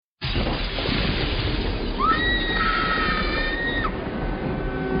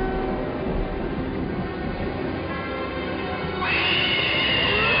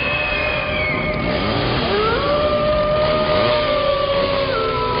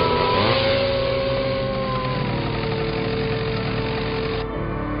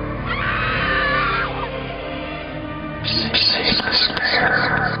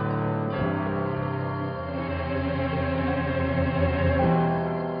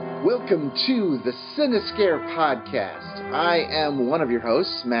Welcome to the Cinescare Podcast. I am one of your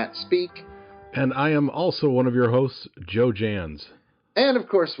hosts, Matt Speak. And I am also one of your hosts, Joe Jans. And of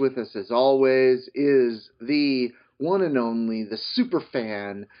course with us as always is the one and only, the super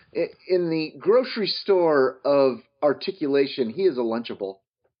fan. In the grocery store of articulation, he is a Lunchable.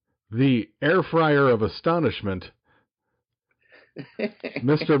 The air fryer of astonishment,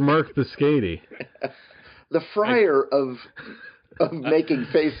 Mr. Mark Biscati. The fryer of making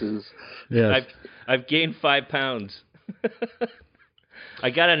faces. Yes. I've gained 5 pounds. I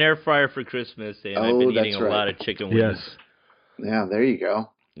got an air fryer for Christmas, and I've been eating a lot of chicken wings. Yes. Yeah, there you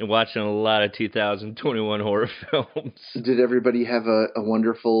go. And watching a lot of 2021 horror films. Did everybody have a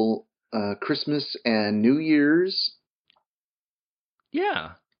wonderful Christmas and New Year's?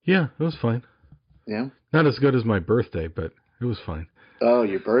 Yeah. Yeah, it was fine. Yeah? Not as good as my birthday, but it was fine. Oh,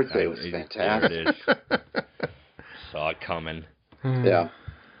 your birthday was fantastic. Saw it coming. Yeah.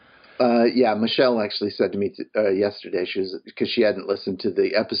 Yeah, Michelle actually said to me yesterday, because she hadn't listened to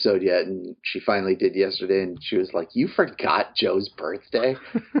the episode yet, and she finally did yesterday, and she was like, "You forgot Joe's birthday?"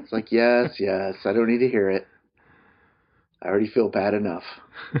 It's like, yes, I don't need to hear it. I already feel bad enough.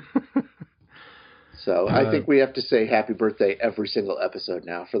 So I think we have to say happy birthday every single episode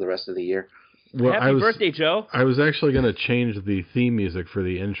now for the rest of the year. Well, Happy birthday, Joe. I was actually going to change the theme music for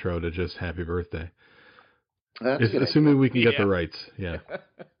the intro to just happy birthday. Assuming we can get the rights. Yeah.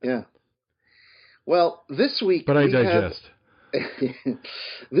 Yeah. Well, this week... But I digest.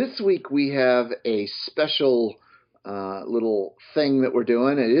 This week we have a special little thing that we're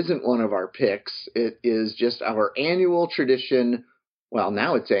doing. It isn't one of our picks. It is just our annual tradition. Well,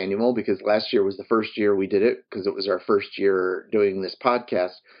 now it's annual because last year was the first year we did it because it was our first year doing this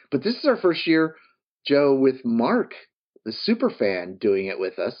podcast. But this is our first year, Joe, with Mark, the super fan, doing it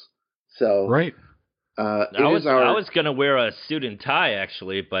with us. So right. I was gonna wear a suit and tie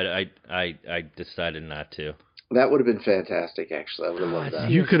actually, but I decided not to. That would have been fantastic. Actually, I would have loved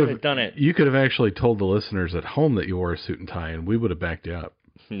that. You could have done it. You could have actually told the listeners at home that you wore a suit and tie, and we would have backed you up.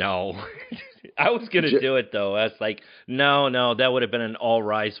 No, I was gonna do it though. I was like, no, that would have been an all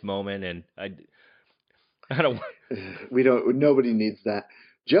rise moment, and I don't. Nobody needs that.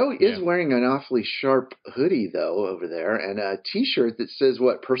 Joe is wearing an awfully sharp hoodie though over there, and a T-shirt that says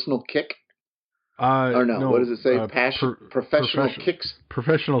what? Personal kick. Or no, what does it say? Professional kicks.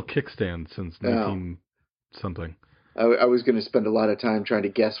 Professional kickstand since 19 something. I was going to spend a lot of time trying to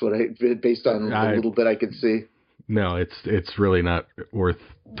guess what based on the little bit I could see. No, it's really not worth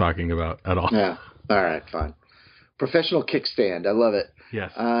talking about at all. Yeah. All right, fine. Professional kickstand. I love it.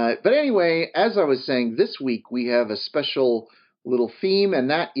 Yes. But anyway, as I was saying, this week we have a special little theme, and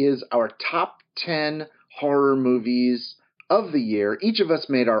that is our top 10 horror movies of the year. Each of us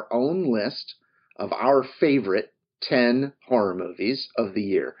made our own list of our favorite 10 horror movies of the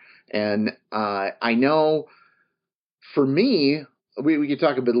year. And I know for me, we could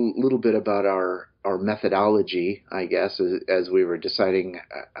talk a little bit about our methodology, I guess, as we were deciding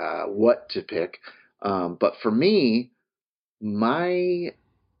what to pick. But for me, my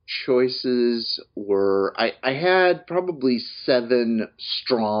choices were, I had probably 7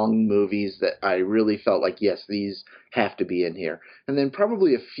 strong movies that I really felt like, yes, these have to be in here. And then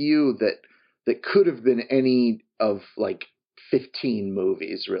probably a few that could have been any of like 15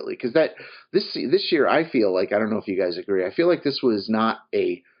 movies, really. Because this year, I feel like, I don't know if you guys agree, I feel like this was not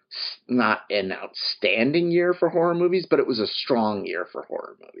an outstanding year for horror movies, but it was a strong year for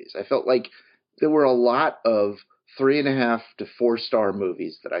horror movies. I felt like there were a lot of 3.5 to 4 star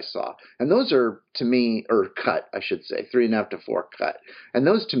movies that I saw. And those are, to me, or cut, I should say, 3.5 to 4 cut. And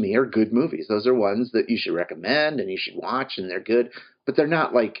those, to me, are good movies. Those are ones that you should recommend and you should watch, and they're good. But they're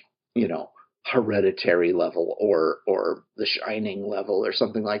not like, Hereditary level or The Shining level or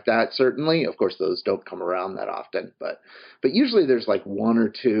something like that. Certainly, of course, those don't come around that often, but usually there's like 1 or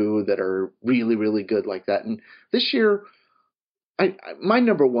 2 that are really, really good like that. And this year, my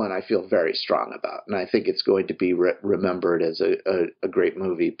number 1 I feel very strong about, and I think it's going to be remembered as a great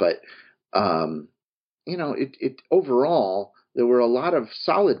movie. But it overall, there were a lot of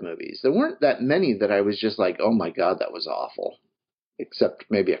solid movies. There weren't that many that I was just like, oh my God, that was awful, except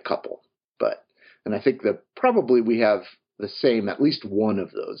maybe a couple. And I think that probably we have the same, at least one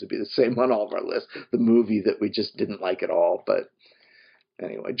of those would be the same on all of our lists, the movie that we just didn't like at all. But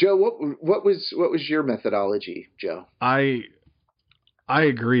anyway, Joe, what was your methodology, Joe? I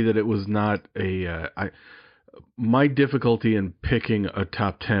agree that it was not my difficulty in picking a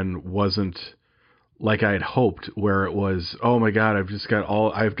top 10 wasn't like I had hoped, where it was, oh my God,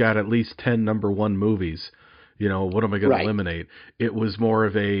 I've got at least 10 number 1 movies. What am I going to eliminate? It was more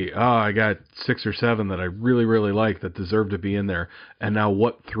of I got 6 or 7 that I really, really like that deserve to be in there. And now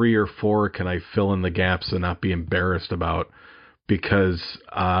what 3 or 4 can I fill in the gaps and not be embarrassed about? Because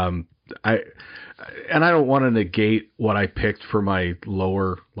I don't want to negate what I picked for my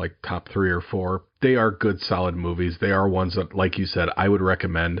lower, like top 3 or 4. They are good, solid movies. They are ones that, like you said, I would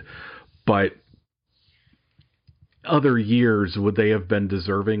recommend. But other years, would they have been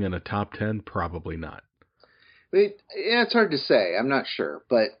deserving in a top 10? Probably not. It's hard to say. I'm not sure.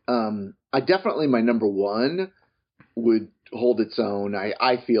 But I definitely, my number 1 would hold its own.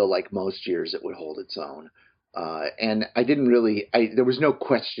 I feel like most years it would hold its own. And I didn't really, there was no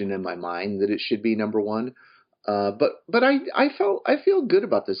question in my mind that it should be number 1. But I feel good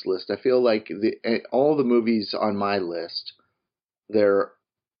about this list. I feel like all the movies on my list, they're,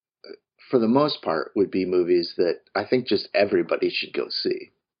 for the most part, would be movies that I think just everybody should go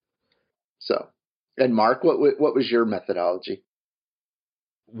see. So, and Mark, what was your methodology?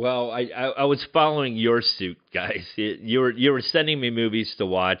 Well, I was following your suit, guys. You were sending me movies to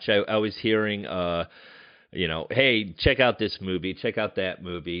watch. I was hearing, hey, check out this movie, check out that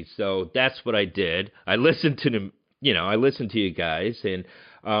movie. So that's what I did. I listened to them. I listened to you guys, and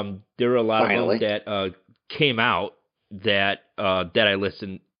there were a lot of them that came out that I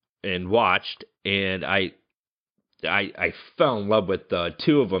listened and watched, and I fell in love with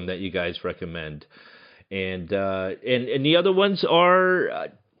 2 of them that you guys recommend, and the other ones are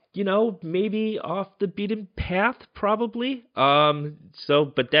maybe off the beaten path, probably.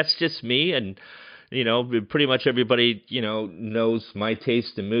 But that's just me, and pretty much everybody knows my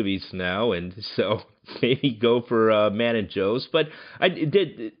taste in movies now, and so maybe go for Man and Joe's. But I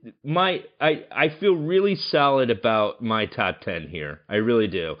feel really solid about my top 10 here. I really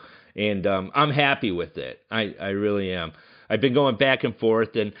do. And I'm happy with it. I really am. I've been going back and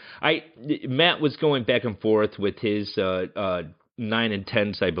forth, and Matt was going back and forth with his 9 and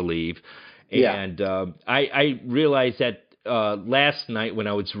 10s, I believe. Yeah. And I realized that last night when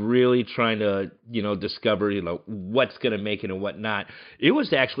I was really trying to, discover, what's going to make it and what not, it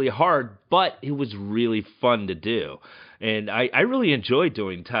was actually hard, but it was really fun to do. And I really enjoy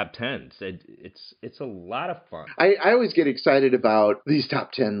doing top 10s. It's a lot of fun. I always get excited about these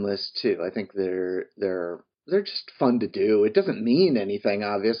top 10 lists too. I think they're just fun to do. It doesn't mean anything,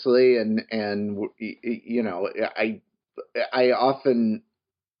 obviously, and I often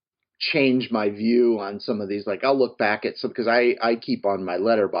change my view on some of these. Like I'll look back at some, because I keep on my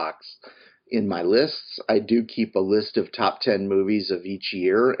letterbox in my lists. I do keep a list of top 10 movies of each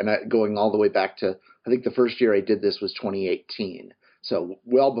year, and going all the way back to, I think the first year I did this was 2018. So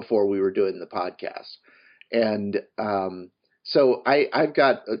well before we were doing the podcast. And so I've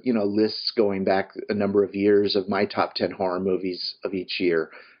got, lists going back a number of years of my top 10 horror movies of each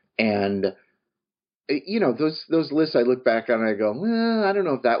year. And those lists I look back on and I go, well, I don't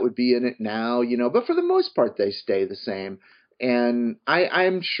know if that would be in it now, but for the most part, they stay the same. And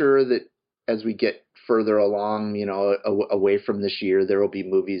I'm sure that as we get further along, away from this year, there will be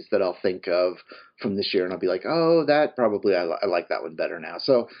movies that I'll think of from this year and I'll be like, oh, that probably, I like that one better now.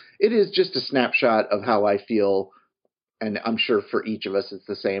 So it is just a snapshot of how I feel. And I'm sure for each of us, it's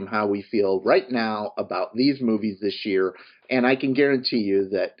the same, how we feel right now about these movies this year. And I can guarantee you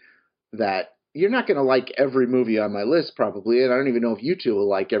that you're not going to like every movie on my list, probably. And I don't even know if you two will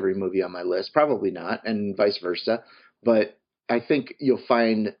like every movie on my list. Probably not, and vice versa. But I think you'll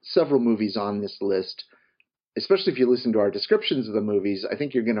find several movies on this list, especially if you listen to our descriptions of the movies. I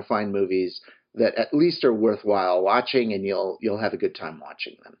think you're going to find movies that at least are worthwhile watching, and you'll have a good time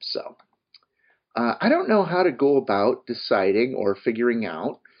watching them. So I don't know how to go about deciding or figuring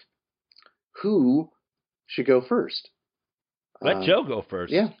out who should go first. Let Joe go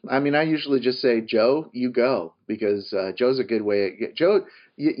first. Yeah, I mean, I usually just say, Joe, you go, because Joe's a good way. Joe,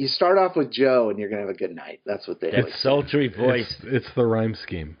 you start off with Joe, and you're gonna have a good night. That's what they. That sultry voice. It's the rhyme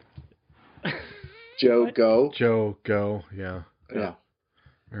scheme. Joe, go. Joe, go. Yeah. Yeah.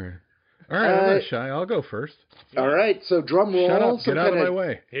 All right. I'm not shy. I'll go first. All right. So drum roll. Shut up. Get out of my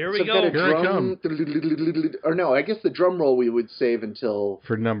way. Here we go. Here I come. Or no, I guess the drum roll we would save until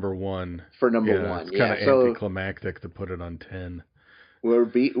for number 1. For number 1, it's kind of anticlimactic to put it on 10.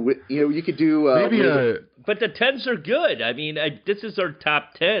 You could do maybe but the 10s are good. I mean, this is our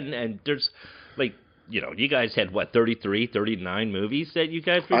top 10, and there's you guys had what, 33, 39 movies that you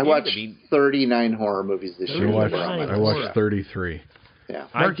guys reviewed? I watched 39 horror movies this year. I watched 33. Yeah.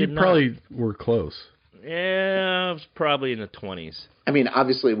 Mark, you probably were close. Yeah, I was probably in the 20s. I mean,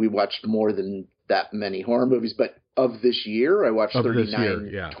 obviously we watched more than that many horror movies, but of this year, I watched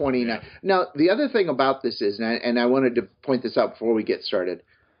 39, 29. Yeah. Now, the other thing about this is, and I wanted to point this out before we get started,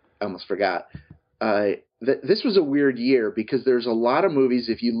 I almost forgot, this was a weird year because there's a lot of movies.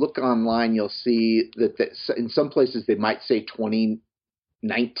 If you look online, you'll see that in some places they might say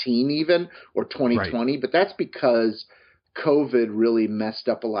 2019 even or 2020, but that's because COVID really messed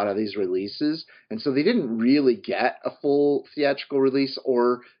up a lot of these releases. And so they didn't really get a full theatrical release,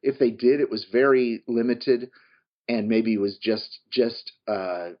 or if they did, it was very limited and maybe it was just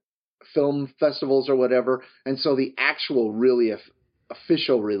film festivals or whatever. And so the actual really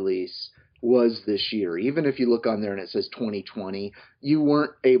official release was this year. Even if you look on there and it says 2020, you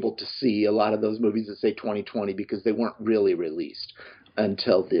weren't able to see a lot of those movies that say 2020 because they weren't really released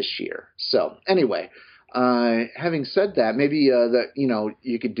until this year. So anyway, having said that, maybe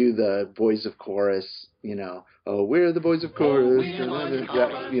you could do the Boys of Chorus, oh, we're the Boys of Chorus,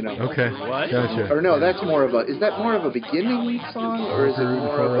 Okay, What? gotcha. Or no, that's more of is that more of a beginning song, or is it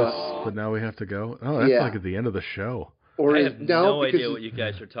more chorus, of but now we have to go. Oh, that's Yeah. like at the end of the show. or I is have no idea because what you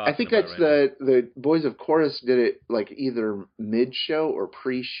guys are talking I think about that's right the Boys of Chorus did it like either mid-show or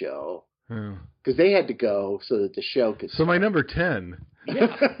pre-show Oh. because they had to go so that the show could. So my number 10.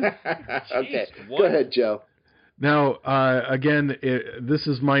 Okay, what? go ahead, Joe. Now, again, this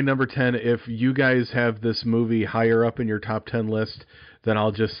is my number 10. If you guys have this movie higher up in your top 10 list, then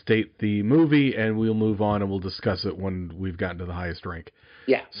I'll just state the movie and we'll move on and we'll discuss it when we've gotten to the highest rank.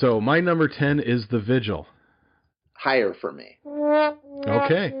 Yeah, So my number 10 is The Vigil. higher for me.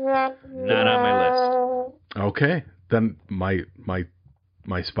 Okay. now. Not on my list. Okay. Then my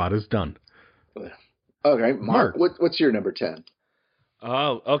spot is done. Okay, Mark, what's your number 10?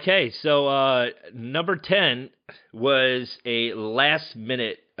 Oh, okay. So number 10 was a last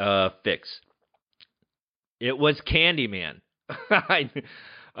minute fix. It was Candyman.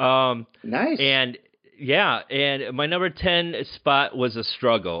 Nice. And yeah, and my number 10 spot was a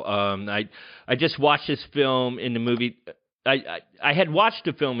struggle. I just watched this film in the movie. I had watched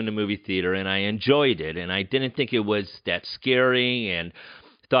the film in the movie theater and I enjoyed it, and I didn't think it was that scary, and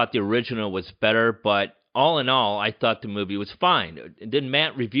thought the original was better. But all in all, I thought the movie was fine. Then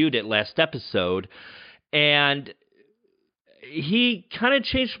Matt reviewed it last episode, and he kind of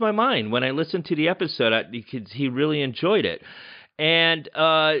changed my mind when I listened to the episode because he really enjoyed it. And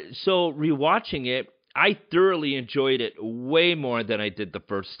so rewatching it, I thoroughly enjoyed it way more than I did the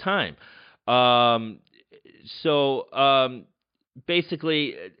first time.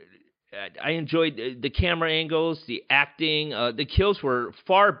 Basically, I enjoyed the camera angles, the acting. The kills were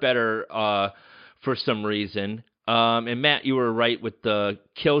far better for some reason. And Matt, you were right with the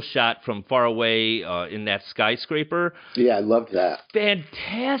kill shot from far away in that skyscraper. Yeah, I loved that.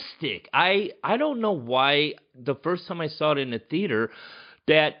 Fantastic. I don't know why the first time I saw it in the theater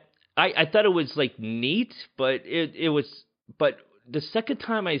that I thought it was like neat, but but the second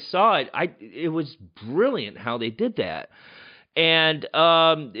time I saw it, it was brilliant how they did that. And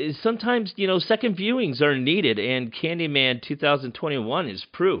sometimes, second viewings are needed, and Candyman 2021 is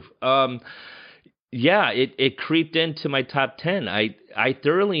proof. Yeah, it creeped into my top 10. I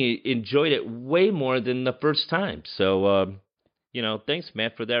thoroughly enjoyed it way more than the first time. So, thanks,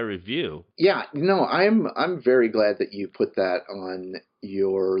 Matt, for that review. Yeah, no, I'm very glad that you put that on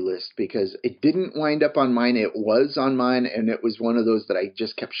your list because it didn't wind up on mine. It was on mine, and it was one of those that I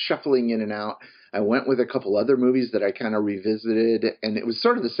just kept shuffling in and out. I went with a couple other movies that I kind of revisited, and it was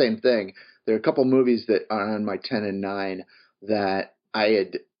sort of the same thing. There are a couple movies that are on my 10 and 9 that I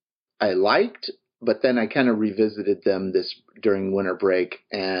liked, but then I kind of revisited them during winter break,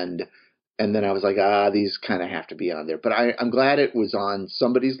 and then I was like, these kind of have to be on there. But I'm glad it was on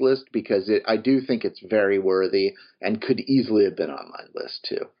somebody's list because I do think it's very worthy and could easily have been on my list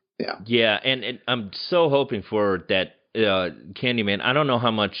too. Yeah. Yeah, and I'm so hoping for that Candyman. I don't know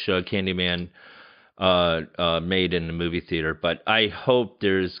how much Candyman made in the movie theater, but I hope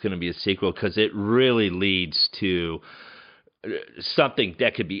there's going to be a sequel because it really leads to something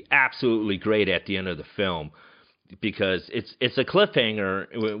that could be absolutely great at the end of the film, because it's a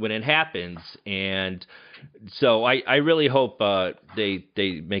cliffhanger when it happens, and so I really hope they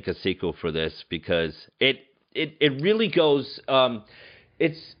make a sequel for this because it really goes. There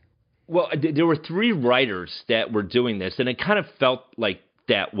were 3 writers that were doing this, and it kind of felt like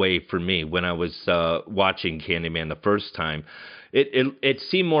that way for me when I was watching Candyman the first time. It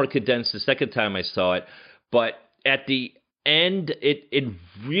seemed more condensed the second time I saw it, but at the end, it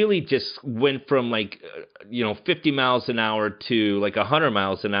really just went from 50 miles an hour to 100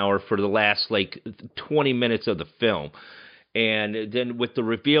 miles an hour for the last 20 minutes of the film. And then with the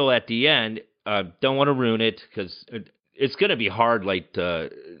reveal at the end, don't want to ruin it because it's going to be hard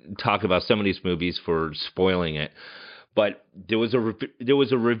to talk about some of these movies for spoiling it. But there was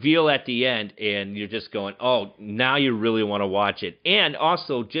a reveal at the end, and you're just going, oh, now you really want to watch it. And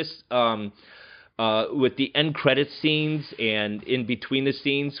also just with the end credit scenes and in between the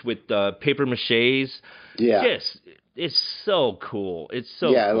scenes with the paper maches. Yeah. It's so cool. It's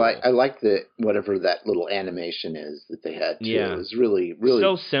so cool. I like the whatever that little animation is that they had too. Yeah. It was really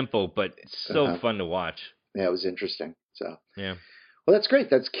so simple, but so fun to watch. Yeah, it was interesting. So yeah. Well, that's great.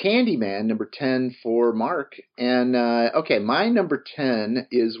 That's Candyman, number 10 for Mark. And okay, my number 10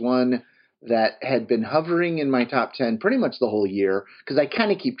 is one that had been hovering in my top 10 pretty much the whole year, because I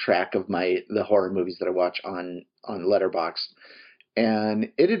kind of keep track of the horror movies that I watch on Letterboxd.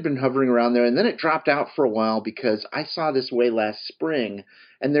 And it had been hovering around there, and then it dropped out for a while because I saw this way last spring.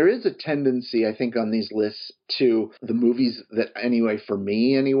 And there is a tendency, I think, on these lists to the movies that, anyway, for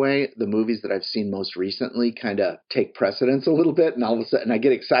me anyway, the movies that I've seen most recently kind of take precedence a little bit, and all of a sudden I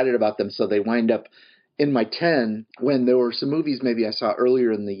get excited about them, so they wind up in my 10 when there were some movies maybe I saw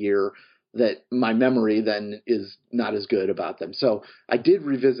earlier in the year that my memory then is not as good about them. So I did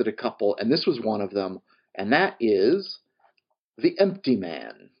revisit a couple, and this was one of them, and that is The Empty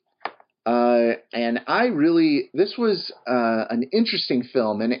Man. And this was an interesting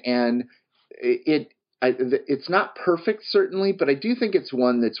film, and it's not perfect certainly, but I do think it's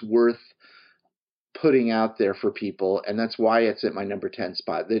one that's worth putting out there for people, and that's why it's at my number 10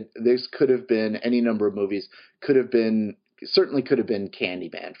 spot. This could have been any number of movies. Certainly could have been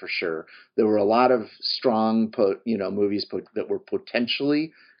Candyman for sure. There were a lot of strong, movies that were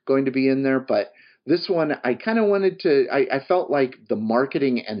potentially going to be in there, but this one, I kind of wanted to, I felt like the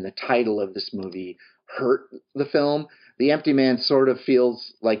marketing and the title of this movie hurt the film. The Empty Man sort of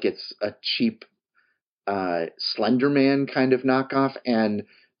feels like it's a cheap Slender Man kind of knockoff, and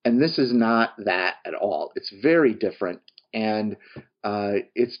this is not that at all. It's very different, and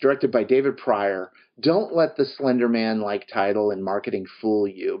it's directed by David Pryor. Don't let the Slender Man-like title and marketing fool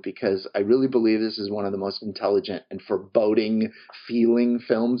you, because I really believe this is one of the most intelligent and foreboding feeling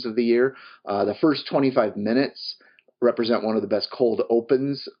films of the year. The first 25 minutes represent one of the best cold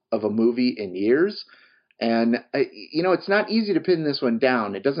opens of a movie in years. And, it's not easy to pin this one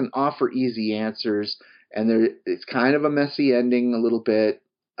down. It doesn't offer easy answers, and it's kind of a messy ending a little bit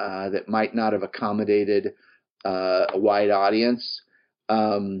that might not have accommodated a wide audience.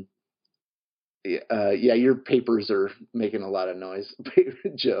 Your papers are making a lot of noise,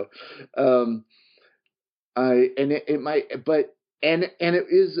 Joe.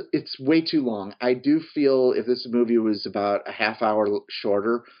 It's way too long. I do feel if this movie was about a half hour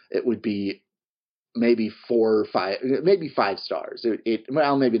shorter, it would be maybe 4 or 5, maybe 5 stars.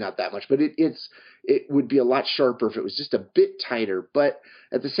 Well, maybe not that much, but it would be a lot sharper if it was just a bit tighter. But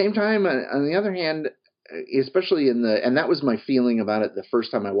at the same time, on the other hand, especially and that was my feeling about it the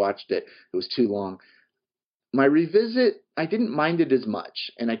first time I watched it. It was too long. My revisit, I didn't mind it as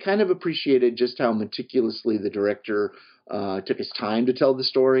much, and I kind of appreciated just how meticulously the director took his time to tell the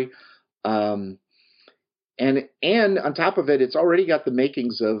story. And on top of it, it's already got the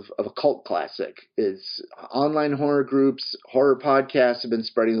makings of a cult classic. It's online horror groups, horror podcasts have been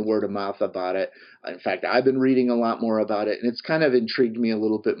spreading the word of mouth about it. In fact, I've been reading a lot more about it, and it's kind of intrigued me a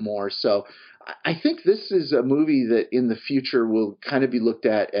little bit more. So I think this is a movie that in the future will kind of be looked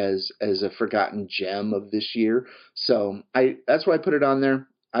at as a forgotten gem of this year. So that's why I put it on there.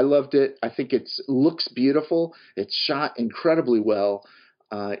 I loved it. I think it looks beautiful. It's shot incredibly well.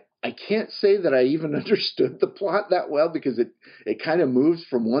 I can't say that I even understood the plot that well, because it kind of moves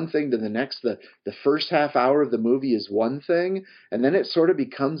from one thing to the next. The first half hour of the movie is one thing, and then it sort of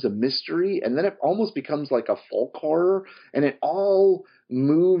becomes a mystery, and then it almost becomes like a folk horror, and it all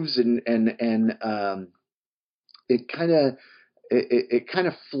moves and it kind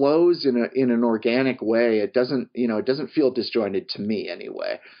of flows in an organic way. It doesn't feel disjointed to me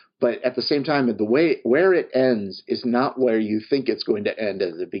anyway. But at the same time, where it ends is not where you think it's going to end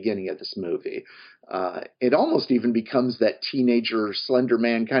at the beginning of this movie. It almost even becomes that teenager Slender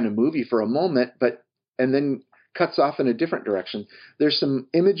Man kind of movie for a moment, and then cuts off in a different direction. There's some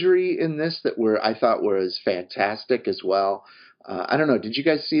imagery in this that I thought was fantastic as well. I don't know. Did you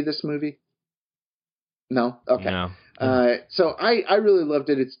guys see this movie? No? Okay. No. So I really loved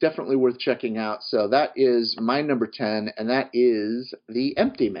it. It's definitely worth checking out. So that is my number 10, and that is The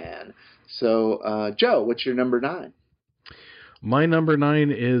Empty Man. So, Joe, what's your number 9? My number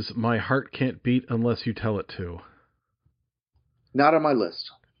 9 is My Heart Can't Beat Unless You Tell It To. Not on my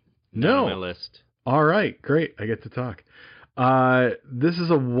list. No. Not on my list. All right, great. I get to talk. This is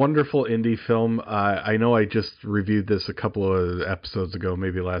a wonderful indie film. I know I just reviewed this a couple of episodes ago,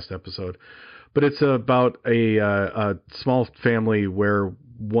 maybe last episode. But it's about a small family where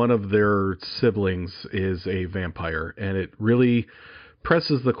one of their siblings is a vampire. And it really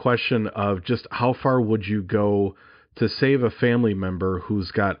presses the question of just how far would you go to save a family member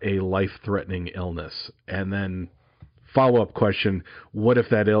who's got a life-threatening illness. And then follow-up question, what if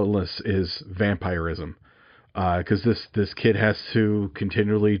that illness is vampirism? Because this kid has to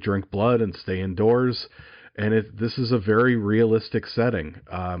continually drink blood and stay indoors. And this is a very realistic setting.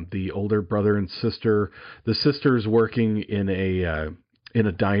 The older brother and sister, the sister's working in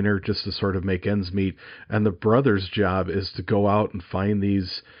a diner just to sort of make ends meet, and the brother's job is to go out and find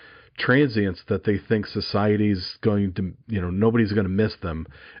these transients that they think society's going to, nobody's going to miss them,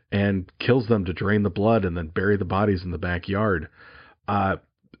 and kills them to drain the blood and then bury the bodies in the backyard.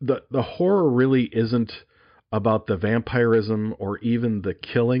 The horror really isn't about the vampirism or even the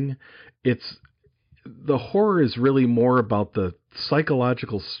killing. The horror is really more about the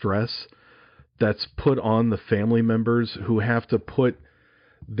psychological stress that's put on the family members who have to put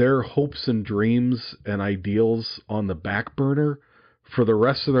their hopes and dreams and ideals on the back burner for the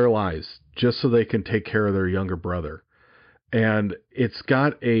rest of their lives, just so they can take care of their younger brother. And it's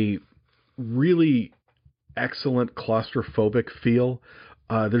got a really excellent claustrophobic feel.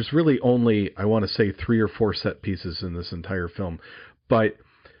 There's really only, I want to say, 3 or 4 set pieces in this entire film. But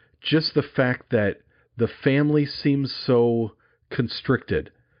just the fact that the family seems so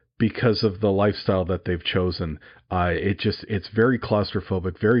constricted because of the lifestyle that they've chosen. It's very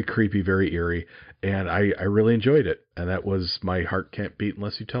claustrophobic, very creepy, very eerie, and I really enjoyed it. And that was My Heart Can't Beat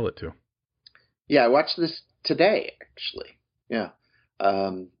Unless You Tell It To. Yeah, I watched this today, actually. Yeah.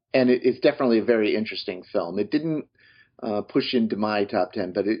 And it's definitely a very interesting film. It didn't push into my top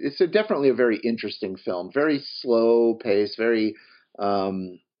 10, but it's definitely a very interesting film. Very slow pace, very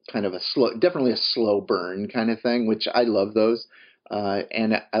kind of definitely a slow burn kind of thing, which I love those.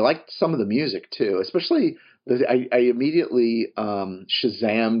 And I liked some of the music too, especially I immediately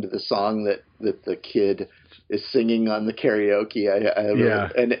Shazammed the song that the kid is singing on the karaoke.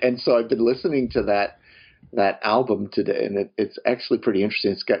 And so I've been listening to that album today, and it's actually pretty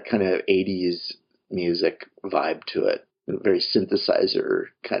interesting. It's got kind of 80s music vibe to it, a very synthesizer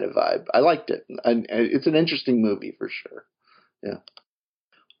kind of vibe. I liked it, and it's an interesting movie for sure. Yeah.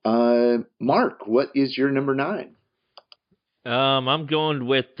 Mark, what is your number 9? I'm going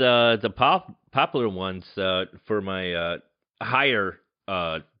with the popular ones for my higher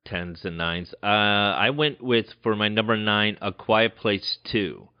 10s and 9s. I went with, for my number 9, A Quiet Place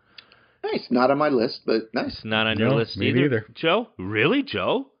 2. Nice. Not on my list, but nice. It's not on your list either. Joe? Really,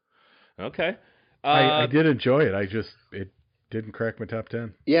 Joe? Okay. I did enjoy it. It didn't crack my top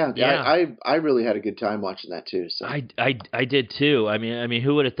 10. Yeah. I really had a good time watching that too. So I did too. I mean,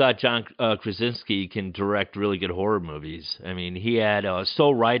 who would have thought John Krasinski can direct really good horror movies? I mean, he had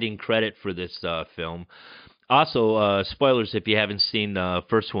sole writing credit for this film. Also, spoilers if you haven't seen the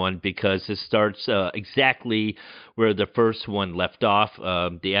first one, because this starts exactly where the first one left off.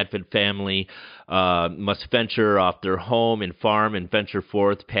 The Advent family must venture off their home and farm and venture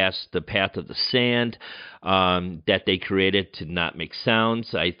forth past the path of the sand that they created to not make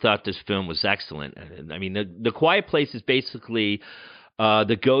sounds. I thought this film was excellent. I mean, the Quiet Place is basically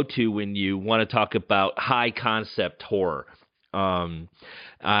the go-to when you want to talk about high-concept horror.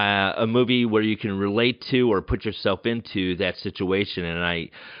 A movie where you can relate to or put yourself into that situation, and I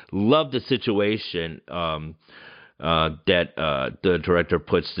love the situation that the director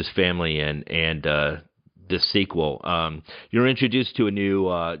puts this family in, and the sequel. You're introduced to a new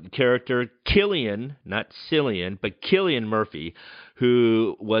character, Killian, not Cillian, but Cillian Murphy,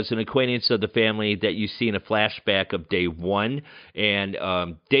 who was an acquaintance of the family that you see in a flashback of Day One. And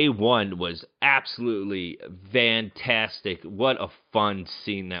Day One was absolutely fantastic. What a fun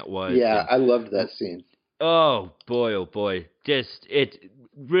scene that was. Yeah, I loved that scene. Oh boy. Just, it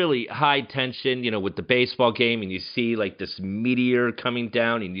really high tension, with the baseball game, and you see like this meteor coming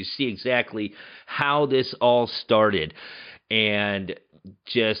down, and you see exactly how this all started. And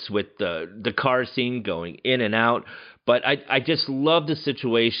just with the car scene going in and out. But I just love the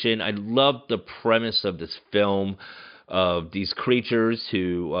situation. I love the premise of this film, of these creatures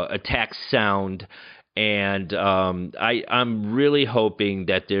who attack sound. And I'm really hoping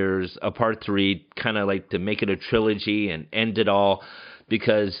that there's a part 3, kind of like to make it a trilogy and end it all,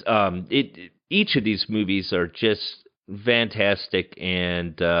 because each of these movies are just fantastic.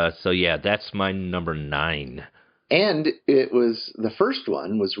 And so, yeah, that's my number 9. And the first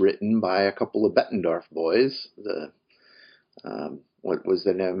one was written by a couple of Bettendorf boys. What was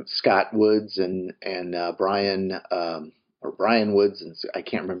their name? Scott Woods and Brian Woods, and I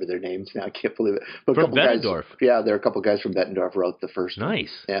can't remember their names now. I can't believe it. But from Bettendorf. There are a couple guys from Bettendorf wrote the first one.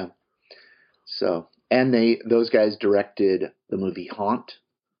 Nice. Yeah. So, and those guys directed the movie Haunt.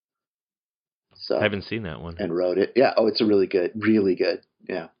 So I haven't seen that one. And wrote it. Yeah. Oh, it's really good.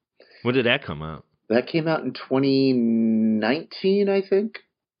 Yeah. When did that come out? That came out in 2019, I think.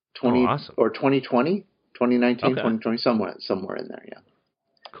 Awesome. Or 2020, 2019, Okay. 2020, somewhere in there. Yeah.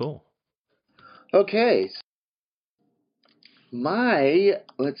 Cool. Okay.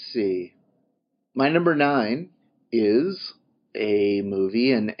 Let's see. My number 9 is a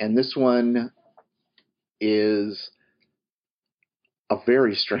movie, and this one is a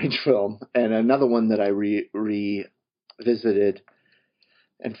very strange film, and another one that I revisited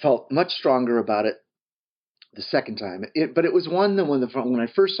and felt much stronger about it the second time. But it was one that when I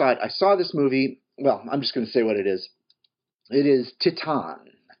first saw it, I saw this movie. Well, I'm just going to say what it is. It is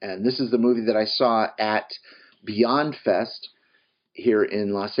Titan, and this is the movie that I saw at Beyond Fest here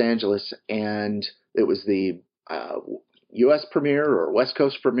in Los Angeles, and it was the U.S. premiere or West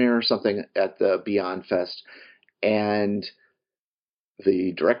Coast premiere or something at the Beyond Fest, and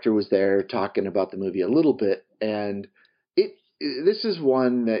the director was there talking about the movie a little bit, and this is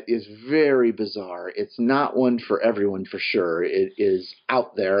one that is very bizarre. It's not one for everyone for sure. It is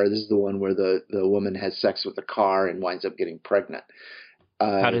out there. This is the one where the woman has sex with the car and winds up getting pregnant.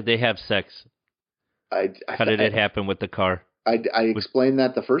 How did they have sex? How did it happen with the car? I explained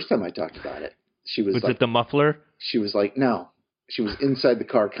that the first time I talked about it. She was like, it the muffler? She was like, no. She was inside the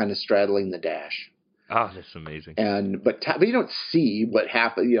car, kind of straddling the dash. Oh, that's amazing. But you don't see what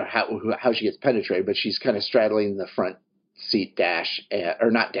happened. You know how she gets penetrated, but she's kind of straddling the front seat dash, or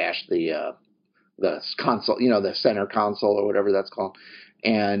not dash, the console. You know, the center console or whatever that's called.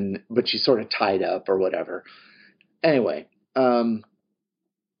 But she's sort of tied up or whatever. Anyway,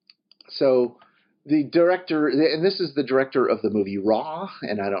 so. The director, and this is the director of the movie Raw,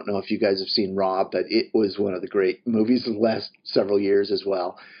 and I don't know if you guys have seen Raw, but it was one of the great movies of the last several years as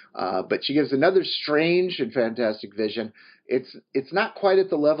well. But she gives another strange and fantastic vision. It's not quite at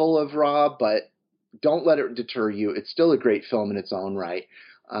the level of Raw, but don't let it deter you. It's still a great film in its own right.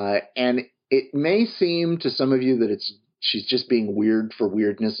 And it may seem to some of you that she's just being weird for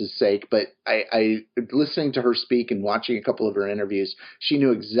weirdness' sake, but I listening to her speak and watching a couple of her interviews, she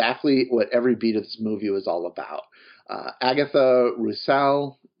knew exactly what every beat of this movie was all about. Agatha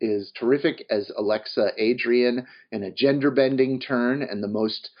Roussel is terrific as Alexa Adrian in a gender-bending turn, and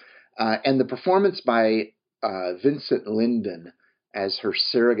the performance by Vincent Lindon as her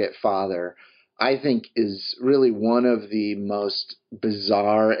surrogate father, I think, is really one of the most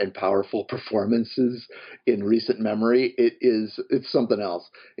bizarre and powerful performances in recent memory. It's something else.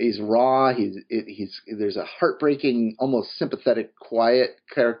 He's raw. There's a heartbreaking, almost sympathetic, quiet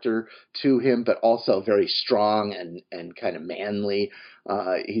character to him, but also very strong and kind of manly.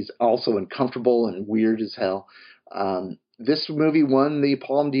 He's also uncomfortable and weird as hell. This movie won the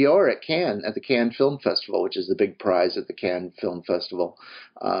Palme d'Or at the Cannes Film Festival, which is the big prize at the Cannes Film Festival.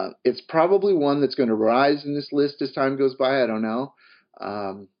 It's probably one that's going to rise in this list as time goes by. I don't know.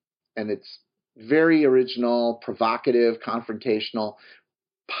 And it's very original, provocative, confrontational,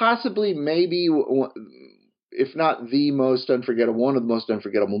 possibly maybe, if not the most unforgettable, one of the most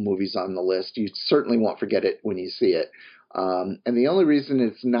unforgettable movies on the list. You certainly won't forget it when you see it. And the only reason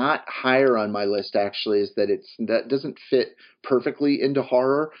it's not higher on my list actually is that doesn't fit perfectly into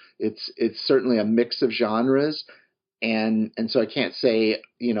horror. It's certainly a mix of genres, and so I can't say,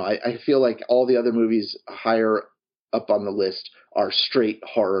 I feel like all the other movies higher up on the list are straight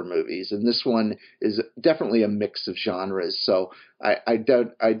horror movies, and this one is definitely a mix of genres. So I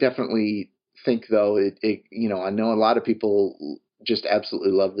definitely think though I know a lot of people just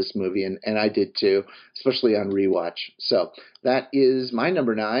absolutely love this movie, and I did too, especially on rewatch. So that is my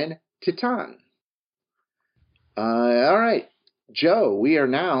number 9, Titan. All right, Joe, we are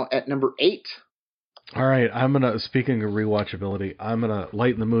now at number 8. All right, speaking of rewatchability, I'm gonna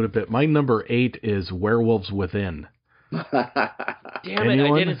lighten the mood a bit. My number 8 is Werewolves Within. Damn it, I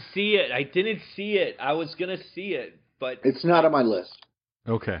didn't see it. I was gonna see it, but it's not on my list.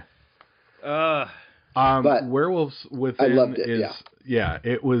 Okay. But Werewolves Within, I loved it.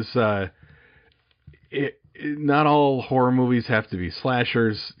 It was. Not all horror movies have to be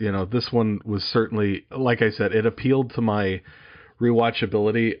slashers. This one was certainly, like I said, it appealed to my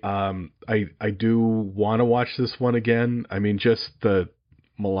rewatchability. I do want to watch this one again. I mean, just the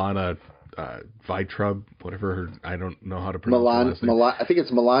Milana Weintraub, whatever I don't know how to pronounce her last name. I think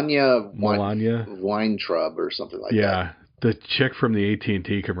it's Melania Weintraub or something like that. Yeah. The chick from the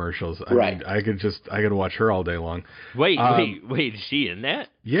AT&T commercials. I mean, I could watch her all day long. Wait, is she in that?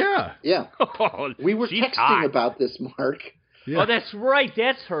 Yeah. Yeah. Oh, we were texting hot. about this, Mark. Yeah. Oh, that's right.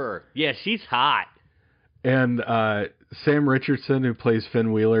 That's her. Yeah, she's hot. And Sam Richardson, who plays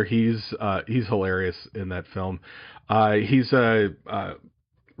Finn Wheeler, he's hilarious in that film. He's a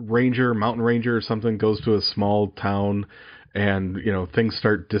ranger, mountain ranger or something, goes to a small town and things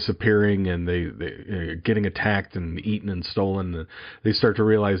start disappearing, and they getting attacked and eaten and stolen, and they start to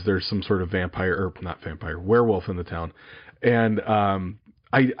realize there's some sort of werewolf in the town. And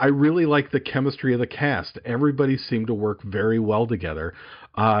I really like the chemistry of the cast. Everybody seemed to work very well together.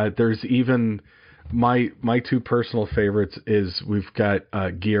 There's even my two personal favorites is we've got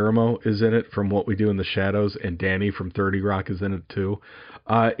Guillermo is in it from What We Do in the Shadows, and Danny from 30 Rock is in it too.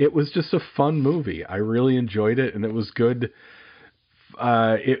 It was just a fun movie. I really enjoyed it, and it was good.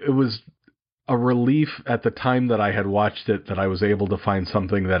 It was a relief at the time that I had watched it that I was able to find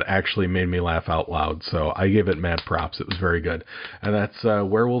something that actually made me laugh out loud. So I give it mad props. It was very good. And that's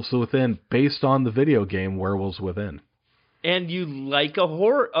Werewolves Within, based on the video game Werewolves Within. And you like a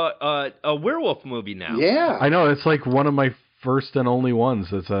a werewolf movie now? Yeah, I know. It's like one of my first and only ones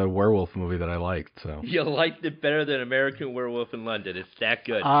that's a werewolf movie that I liked. So you liked it better than American Werewolf in London. It's that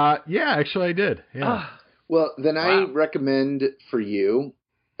good. Yeah, actually I did. Yeah. Well, then I recommend for you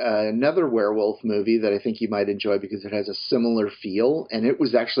another werewolf movie that I think you might enjoy because it has a similar feel, and it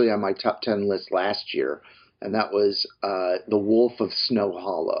was actually on my top 10 list last year, and that was The Wolf of Snow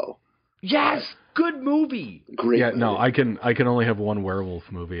Hollow. Yes, good movie. Great. Yeah, movie. no, I can only have one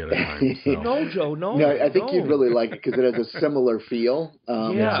werewolf movie at a time. So. No, Joe, no. No, I think you'd really like it because it has a similar feel.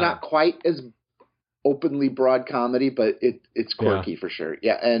 Yeah. It's not quite as openly broad comedy, but it's quirky for sure.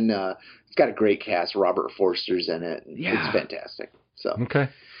 Yeah, and it's got a great cast. Robert Forster's in it. It's fantastic. So okay.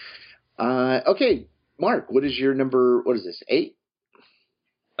 Okay, Mark, what is your number? What is this? 8?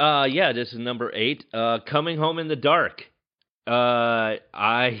 Yeah, this is number 8. Coming Home in the Dark. No,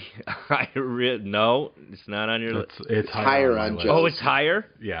 it's not on your list. It's higher on Joe's. Oh, it's higher?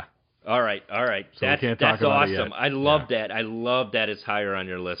 Yeah. All right. So that's awesome. I love that. I love that it's higher on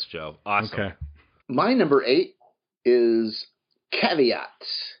your list, Joe. Awesome. Okay. My number 8 is Caveat,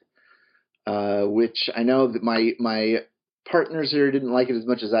 which I know that my partners here didn't like it as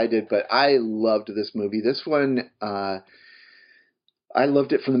much as I did, but I loved this movie. This one, I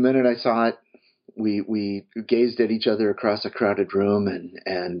loved it from the minute I saw it. We gazed at each other across a crowded room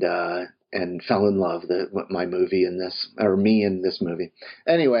and fell in love. My movie in this, or me in this movie.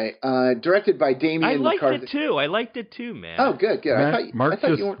 Anyway, directed by Damien McCarthy. I liked it too, man. Oh, good.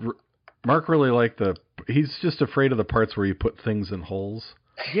 Mark really liked he's just afraid of the parts where you put things in holes.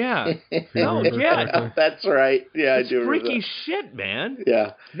 Yeah. That's right. Yeah, it's I do. Freaky shit, man.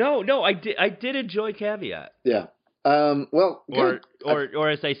 Yeah. No, I did enjoy Caveat. Yeah. Well, good. Or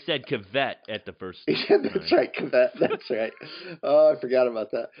as I said, Cavett at the first. Yeah, that's right, Cavett. That's right. Oh, I forgot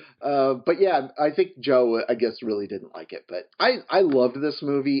about that. But yeah, I think Joe, I guess, really didn't like it. But I loved this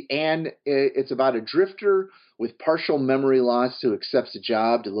movie, and it's about a drifter with partial memory loss who accepts a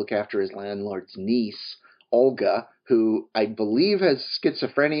job to look after his landlord's niece, Olga, who I believe has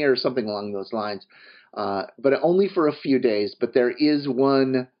schizophrenia or something along those lines, but only for a few days. But there is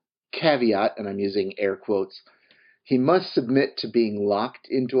one caveat, and I'm using air quotes. He must submit to being locked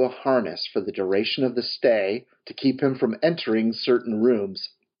into a harness for the duration of the stay to keep him from entering certain rooms.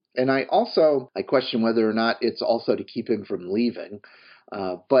 And I question whether or not it's also to keep him from leaving.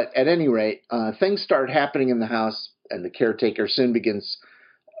 But at any rate, things start happening in the house, and the caretaker soon begins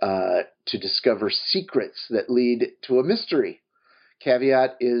to discover secrets that lead to a mystery.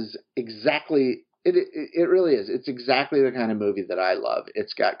 Caveat is exactly... It really is. It's exactly the kind of movie that I love.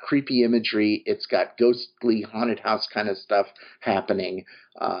 It's got creepy imagery. It's got ghostly haunted house kind of stuff happening.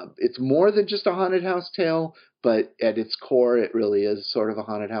 It's more than just a haunted house tale, but at its core, it really is sort of a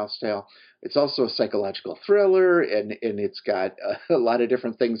haunted house tale. It's also a psychological thriller, and it's got a lot of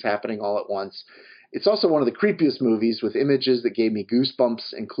different things happening all at once. It's also one of the creepiest movies with images that gave me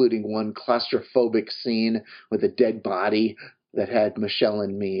goosebumps, including one claustrophobic scene with a dead body that had Michelle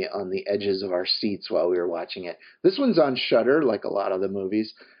and me on the edges of our seats while we were watching it. This one's on Shudder, like a lot of the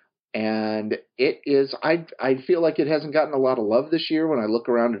movies, and it is. I feel like it hasn't gotten a lot of love this year. When I look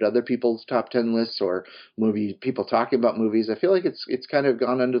around at other people's top 10 lists or people talking about movies, I feel like it's kind of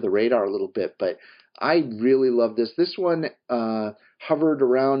gone under the radar a little bit. But I really love this. This one hovered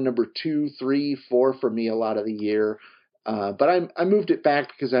around number 2, 3, 4 for me a lot of the year. But I moved it back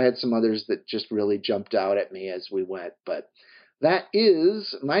because I had some others that just really jumped out at me as we went. But that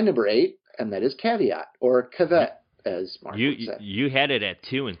is my number 8, and that is Caveat, or Cavett, as Mark would say. You had it at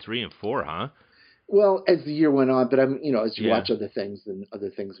 2 and 3 and 4, huh? Well, as the year went on, but as you watch other things, then other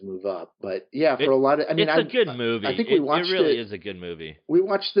things move up. But yeah, for a lot of, it's a good movie. I think we watched it. It really is a good movie. We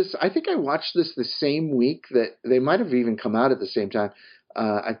watched this. I think I watched this the same week that they might have even come out at the same time.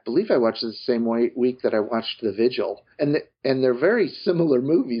 I believe I watched it the same week that I watched The Vigil, and they're very similar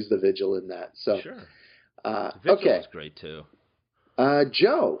movies. The Vigil in that. So sure. The Vigil okay, is great too.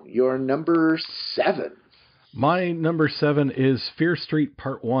 Joe, your number 7. My number 7 is Fear Street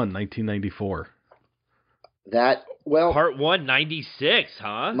Part 1, 1994. Part 1, 96,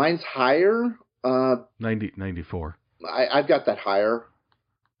 huh? Mine's higher. 94. I've got that higher.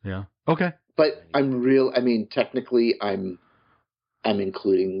 Yeah. Okay. But technically I'm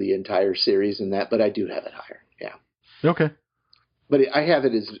including the entire series in that, but I do have it higher. Yeah. Okay. But I have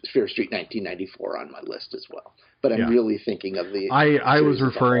it as Fear Street 1994 on my list as well. But I'm really thinking of the. I was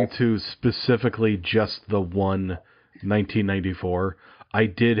referring to specifically just the one 1994. I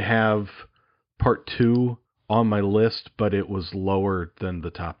did have Part 2 on my list, but it was lower than the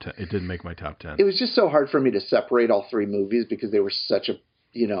top 10. It didn't make my top 10. It was just so hard for me to separate all three movies because they were such a,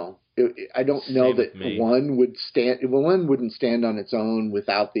 I don't know that one wouldn't stand on its own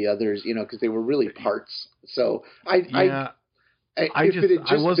without the others, because they were really parts. So go ahead.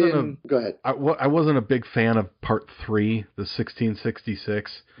 I wasn't a big fan of Part 3, the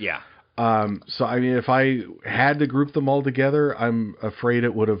 1666. Yeah. So if I had to group them all together, I'm afraid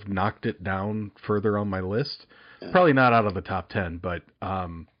it would have knocked it down further on my list. Yeah. Probably not out of the top 10, but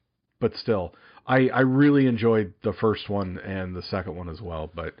still, I really enjoyed the first one and the second one as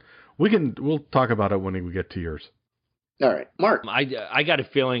well. But we'll talk about it when we get to yours. All right, Mark. I got a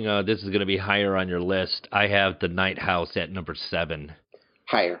feeling this is going to be higher on your list. I have The Night House at number 7.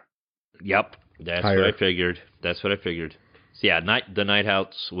 Higher. Yep, that's higher. What I figured. So yeah, The Night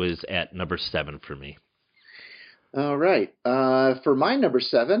House was at number 7 for me. All right. For my number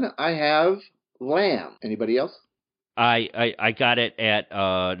 7, I have Lamb. Anybody else? I got it at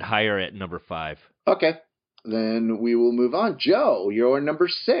higher at number 5. Okay. Then we will move on. Joe, your number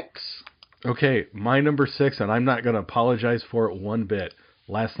 6. Okay, my number 6, and I'm not going to apologize for it one bit.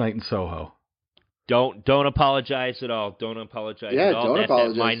 Last Night in Soho. Don't apologize at all. Don't apologize at all. That's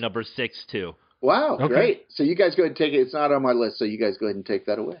at my number 6 too. Wow, okay. Great. So you guys go ahead and take it. It's not on my list, so you guys go ahead and take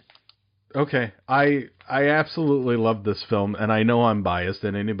that away. Okay. I absolutely love this film, and I know I'm biased,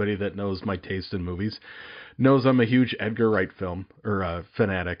 and anybody that knows my taste in movies knows I'm a huge Edgar Wright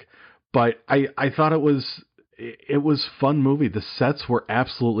fanatic. But I thought it was fun movie. The sets were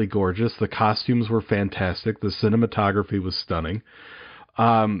absolutely gorgeous. The costumes were fantastic. The cinematography was stunning.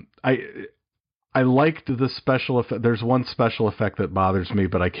 I liked the special effect. There's one special effect that bothers me,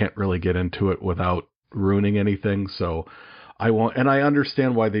 but I can't really get into it without ruining anything. So I won't. And I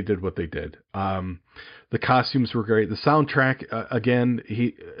understand why they did what they did. The costumes were great. The soundtrack, again,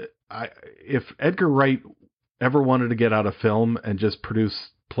 if Edgar Wright ever wanted to get out of film and just produce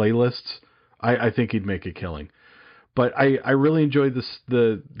playlists, I think he'd make a killing. But I really enjoyed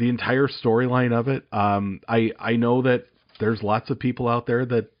the entire storyline of it. I know that there's lots of people out there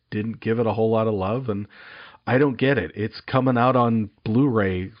that didn't give it a whole lot of love, and I don't get it. It's coming out on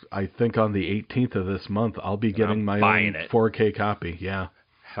Blu-ray, I think, on the 18th of this month. I'll be getting my own 4K copy. Yeah.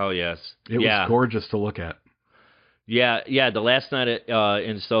 Hell yes. It was gorgeous to look at. Yeah. The Last Night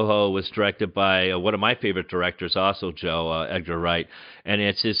in Soho was directed by one of my favorite directors, also Joe, Edgar Wright, and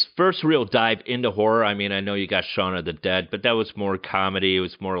it's his first real dive into horror. I mean, I know you got Shaun of the Dead, but that was more comedy. It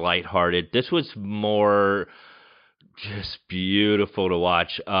was more lighthearted. This was more just beautiful to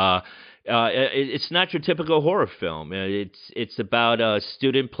watch. It's not your typical horror film. It's about a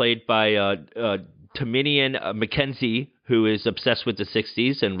student played by Taminian Mackenzie, who is obsessed with the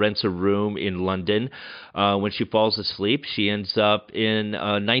 60s and rents a room in London. When she falls asleep, she ends up in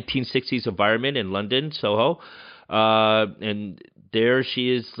a 1960s environment in London, Soho. And there she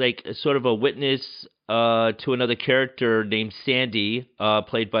is like sort of a witness to another character named Sandy,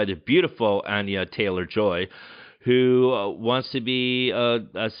 played by the beautiful Anya Taylor-Joy, who wants to be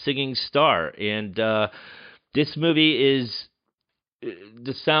a singing star. And this movie is,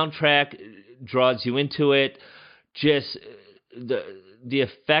 the soundtrack draws you into it. Just the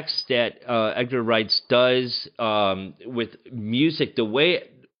effects that Edgar Wright does with music, the way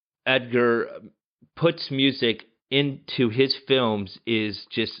Edgar puts music into his films is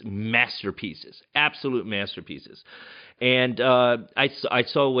just masterpieces, absolute masterpieces. And I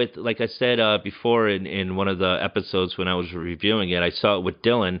saw with, like I said before in one of the episodes when I was reviewing it, I saw it with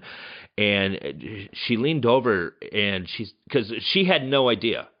Dylan, and she leaned over and because she had no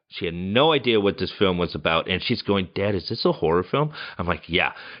idea. She had no idea what this film was about, and she's going, "Dad, is this a horror film?" I'm like,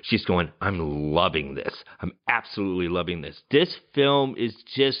 "Yeah." She's going, "I'm loving this. I'm absolutely loving this. This film is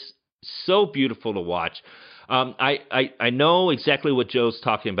just so beautiful to watch." I know exactly what Joe's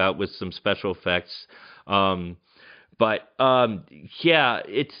talking about with some special effects. But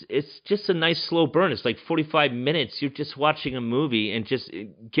it's just a nice slow burn. It's like 45 minutes. You're just watching a movie and just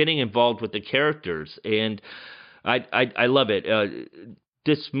getting involved with the characters, and I love it.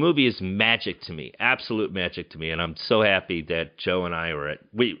 This movie is magic to me, absolute magic to me, and I'm so happy that Joe and I were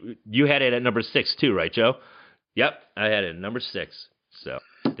you had it at number 6 too, right, Joe? Yep, I had it number 6. So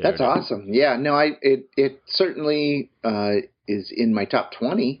That's awesome. Yeah, no, it certainly is in my top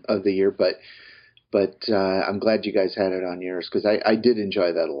 20 of the year, but I'm glad you guys had it on yours because I did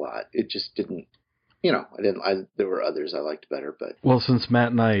enjoy that a lot. It just didn't, there were others I liked better, but Well, since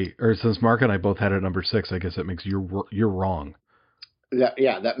Mark and I both had it at number 6, I guess it makes you're wrong.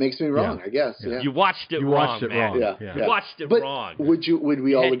 that makes me wrong, Yeah. I guess. Yeah. Yeah. You watched it You wrong, watched it Matt. wrong. Yeah. Yeah. You watched it But wrong. would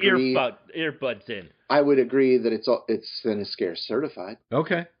we You all had agree? earbuds in. I would agree that it's Cinescare certified,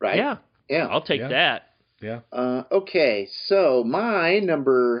 Okay. right? Yeah. Yeah. I'll take Yeah. that. Yeah. Okay, so my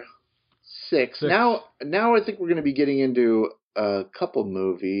number 6. 6. Now I think we're going to be getting into a couple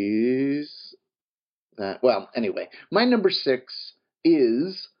movies anyway, my number 6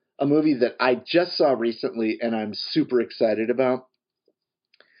 is a movie that I just saw recently and I'm super excited about.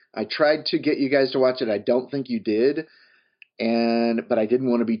 I tried to get you guys to watch it. I don't think you did. But I didn't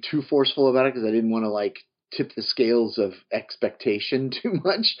want to be too forceful about it because I didn't want to tip the scales of expectation too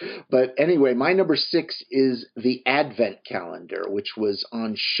much. But anyway, my number 6 is The Advent Calendar, which was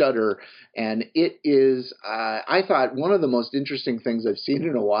on Shudder, and it is I thought one of the most interesting things I've seen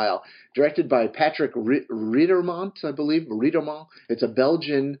in a while. Directed by Patrick Riddermont, I believe. Riddermont. It's a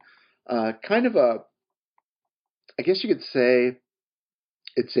Belgian kind of I guess you could say.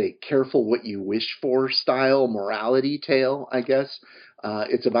 It's a careful what you wish for style morality tale, I guess.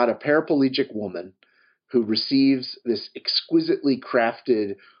 It's about a paraplegic woman who receives this exquisitely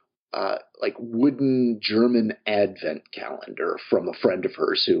crafted, wooden German advent calendar from a friend of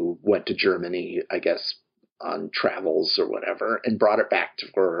hers who went to Germany, I guess, on travels or whatever, and brought it back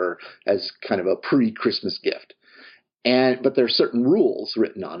for her as kind of a pre-Christmas gift. But there are certain rules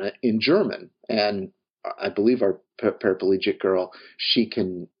written on it in German, and I believe our paraplegic girl, she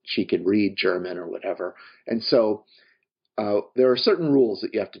can read German or whatever. And so there are certain rules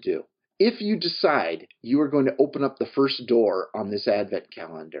that you have to do. If you decide you are going to open up the first door on this advent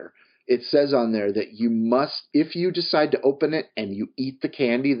calendar, it says on there that you must, if you decide to open it and you eat the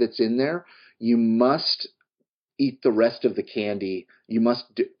candy that's in there, you must eat the rest of the candy. You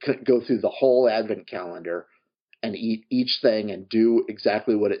must go through the whole advent calendar and eat each thing and do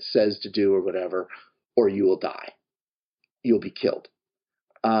exactly what it says to do or whatever, or you will die. You'll be killed.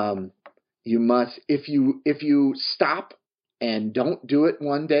 You must, if you stop and don't do it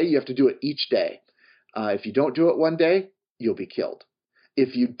one day, you have to do it each day. If you don't do it one day, you'll be killed.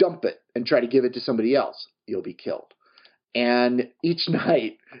 If you dump it and try to give it to somebody else, you'll be killed. And each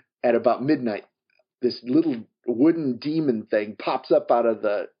night at about midnight, this little wooden demon thing pops up out of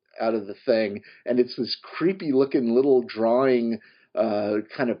the thing, and it's this creepy looking little drawing,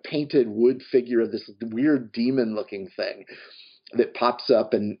 kind of painted wood figure of this weird demon looking thing that pops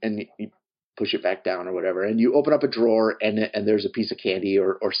up, and you push it back down or whatever, and you open up a drawer, and there's a piece of candy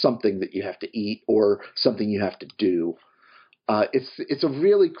or something that you have to eat or something you have to do. It's a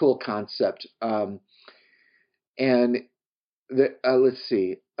really cool concept, and let's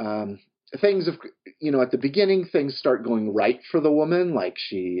see. Things of, at the beginning, things start going right for the woman. Like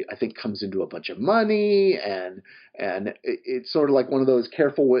she, I think, comes into a bunch of money, and it's sort of like one of those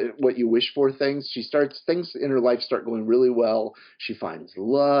careful what you wish for things. Things in her life start going really well. She finds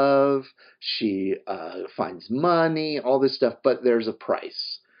love, she finds money, all this stuff. But there's a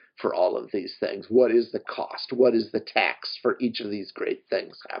price for all of these things. What is the cost? What is the tax for each of these great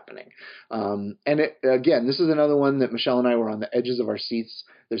things happening? Again, this is another one that Michelle and I were on the edges of our seats.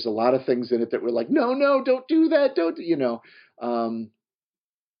 There's a lot of things in it that we're like, no, don't do that.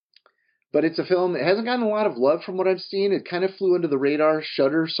 But it's a film that hasn't gotten a lot of love from what I've seen. It kind of flew under the radar.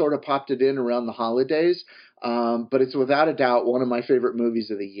 Shudder sort of popped it in around the holidays. But it's without a doubt one of my favorite movies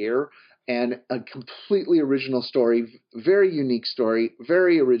of the year. And a completely original story, very unique story,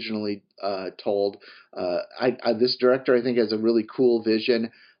 very originally told. This director, I think, has a really cool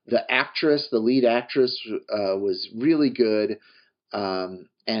vision. The lead actress, was really good,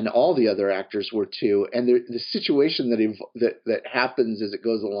 and all the other actors were too. And the situation that happens as it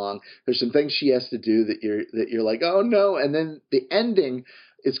goes along, there's some things she has to do that you're like, oh no, and then the ending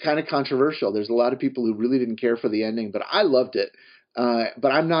is kind of controversial. There's a lot of people who really didn't care for the ending, but I loved it.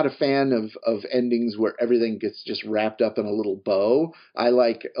 But I'm not a fan of endings where everything gets just wrapped up in a little bow. I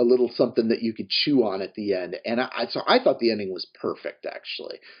like a little something that you could chew on at the end. And so I thought the ending was perfect,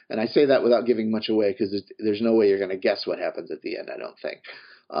 actually. And I say that without giving much away because there's no way you're going to guess what happens at the end, I don't think.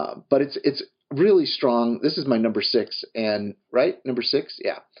 But it's really strong. This is my number 6, and right, number 6,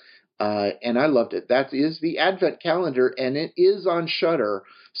 yeah. And I loved it. That is The Advent Calendar, and it is on Shudder.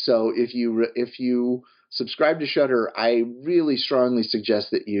 So if you subscribe to Shudder, I really strongly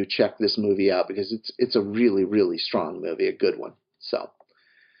suggest that you check this movie out because it's a really, really strong movie, a good one. So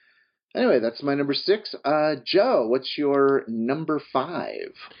Anyway, that's my number 6. Joe, what's your number 5?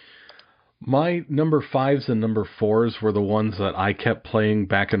 My number 5s and number 4s were the ones that I kept playing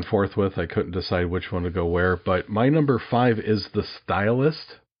back and forth with. I couldn't decide which one to go where, but my number 5 is The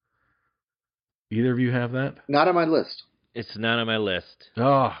Stylist. Either of you have that? Not on my list. It's not on my list.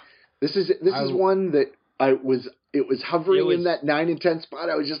 Oh, This is one that it was hovering in that 9 and 10 spot.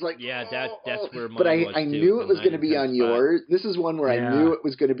 I was just like, yeah, that's where mine but was I too, knew the it was 9 going to and be 10 on spot. yours. This is one where I knew it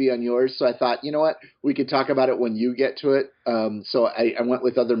was going to be on yours. So I thought, you know what, we could talk about it when you get to it. So I went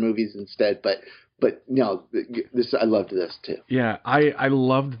with other movies instead. But no, I loved this too. Yeah, I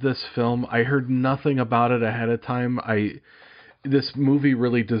loved this film. I heard nothing about it ahead of time. This movie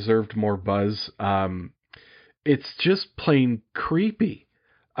really deserved more buzz. It's just plain creepy.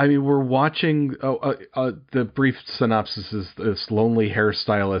 I mean, we're watching. The brief synopsis is this lonely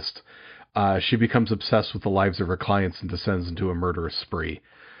hairstylist. She becomes obsessed with the lives of her clients and descends into a murderous spree.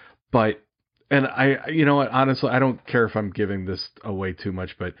 And you know what? Honestly, I don't care if I'm giving this away too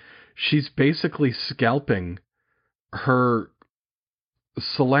much, but she's basically scalping her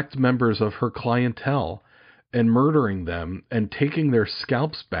select members of her clientele and murdering them and taking their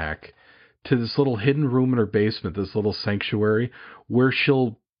scalps back to this little hidden room in her basement, this little sanctuary, where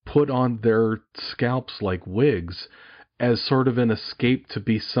she'll put on their scalps like wigs as sort of an escape to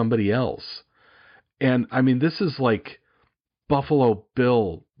be somebody else. And I mean, this is like Buffalo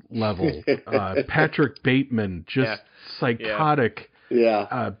Bill level, Patrick Bateman, just psychotic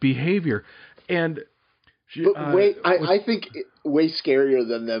behavior. And I think way scarier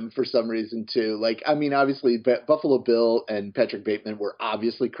than them for some reason too. Like, I mean, obviously Buffalo Bill and Patrick Bateman were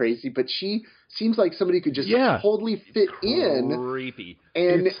obviously crazy, but she seems like somebody who could just totally fit in. Creepy.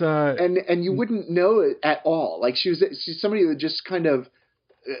 And you wouldn't know it at all. Like she's somebody that just kind of,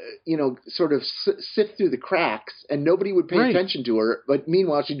 sort of sift through the cracks, and nobody would pay attention to her. But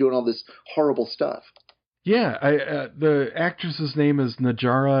meanwhile, she's doing all this horrible stuff. Yeah, the actress's name is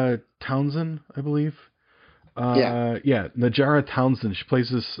Najara Townsend, I believe. Najara Townsend. She plays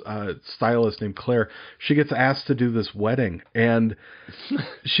this stylist named Claire. She gets asked to do this wedding, and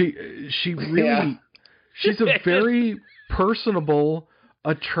she really she's a very personable,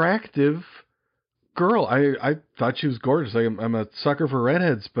 attractive girl. I thought she was gorgeous. I'm a sucker for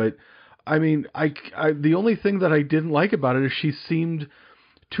redheads, but I mean, I the only thing that I didn't like about it is she seemed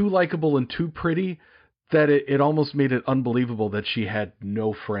too likable and too pretty, that it almost made it unbelievable that she had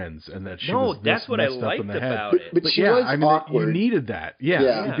no friends and that she was this that's what I messed up in liked the head. about it. But she was awkward. You needed that.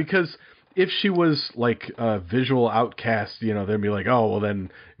 Yeah, because if she was like a visual outcast, they'd be like, oh, well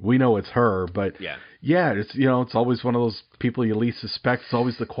then we know it's her. But it's it's always one of those people you least suspect. It's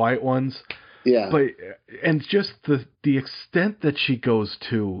always the quiet ones. Yeah. But and just the extent that she goes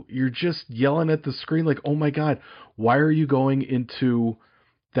to, you're just yelling at the screen like, oh my God, why are you going into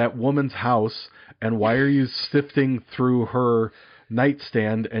that woman's house, and why are you sifting through her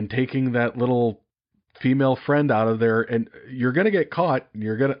nightstand and taking that little female friend out of there, and you're going to get caught.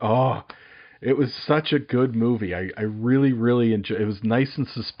 It was such a good movie. I really, really enjoyed it. It was nice and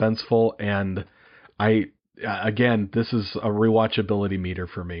suspenseful, and again, this is a rewatchability meter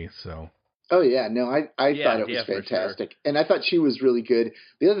for me, so. Oh yeah, no, I thought it was fantastic. Sure. And I thought she was really good.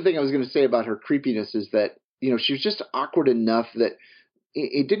 The other thing I was going to say about her creepiness is that, she was just awkward enough that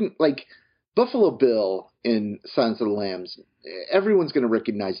it didn't, like, Buffalo Bill in Silence of the Lambs, everyone's going to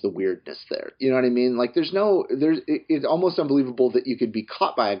recognize the weirdness there. You know what I mean? Like, it's almost unbelievable that you could be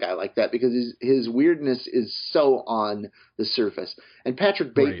caught by a guy like that, because his weirdness is so on the surface. And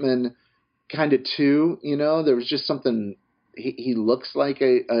Patrick Bateman kind of too, there was just something, he looks like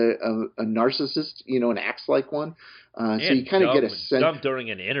a narcissist, and acts like one. So you kind of get a sense. Dumb during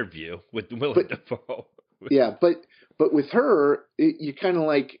an interview with Willem Dafoe. Yeah, but with her, you kind of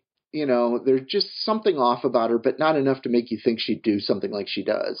like, there's just something off about her, but not enough to make you think she'd do something like she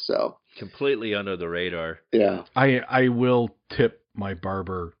does. So completely under the radar. Yeah. I will tip my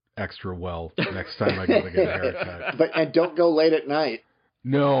barber extra well next time I go to get a haircut. And don't go late at night.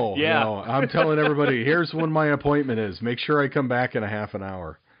 No. I'm telling everybody, here's when my appointment is. Make sure I come back in a half an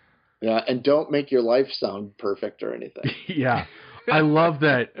hour. Yeah, and don't make your life sound perfect or anything. Yeah. I love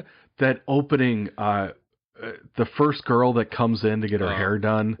that opening, the first girl that comes in to get her hair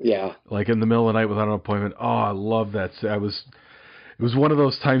done. Yeah. Like in the middle of the night without an appointment. Oh, I love that. It was one of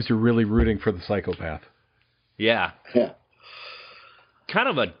those times you're really rooting for the psychopath. Yeah. Yeah. Kind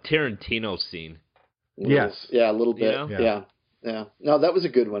of a Tarantino scene. Yes. Yeah, a little bit. Yeah. No, that was a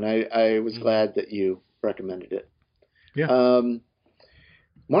good one. I was glad that you recommended it. Yeah.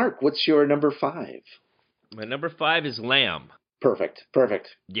 Mark, what's your number 5? My number 5 is Lamb. Perfect.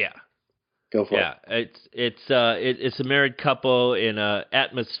 Yeah. Go for Yeah, it's a married couple in a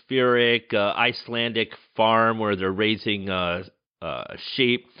atmospheric Icelandic farm where they're raising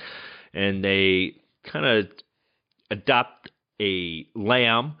sheep, and they kind of adopt a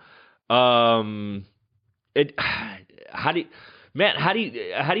lamb. It how do you, Matt? How do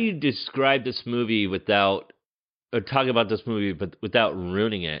you describe this movie without talk about this movie, but without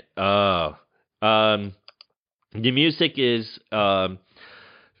ruining it? The music is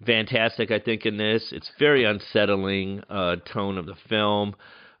fantastic, I think, in this. It's very unsettling tone of the film.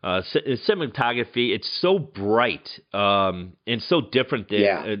 Cinematography, it's so bright and so different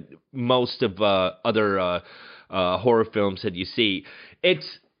than most of other horror films that you see.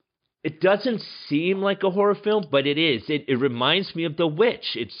 It doesn't seem like a horror film, but it is. It reminds me of The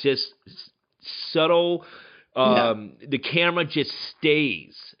Witch. It's just subtle. The camera just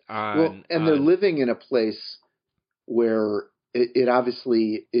stays on. Well, and they're living in a place where it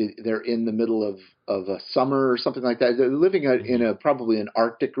obviously they're in the middle of a summer or something like that. They're living in probably an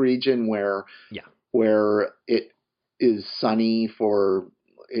Arctic region where it is sunny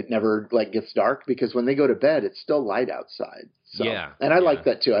it never like gets dark, because when they go to bed it's still light outside. So, and I like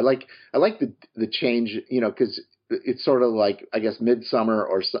that too. I like the change, because it's sort of like, I guess, Midsummer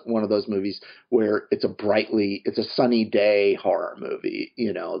or one of those movies where it's a sunny day horror movie.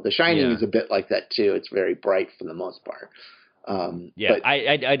 The Shining is a bit like that too. It's very bright for the most part.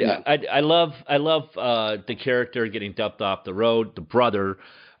 I love the character getting dumped off the road, the brother,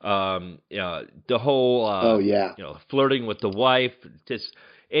 the whole flirting with the wife.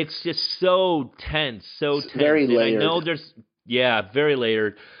 It's just so tense, Very layered. And I know there's very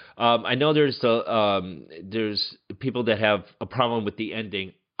layered. I know there's people that have a problem with the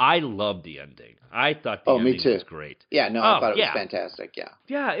ending. I love the ending. I thought the ending was great. Yeah, no, I thought it was fantastic. Yeah.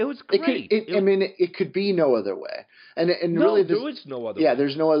 Yeah, it was great. It could be no other way. And no, really, there was no other way. Yeah,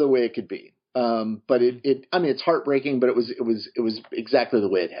 there's no other way it could be. But it's heartbreaking, but it was exactly the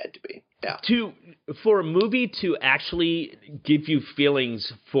way it had to be. Yeah. For a movie to actually give you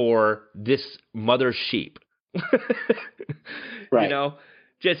feelings for this mother sheep. Right.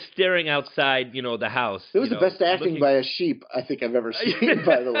 Just staring outside, the house. It was the best acting by a sheep I think I've ever seen,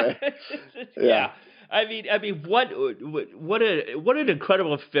 by the way. Yeah. I mean, what an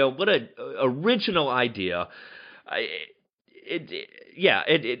incredible film! What an original idea!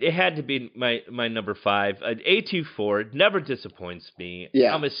 It had to be my number 5. A24 never disappoints me.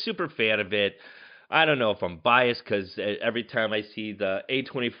 Yeah. I'm a super fan of it. I don't know if I'm biased because every time I see the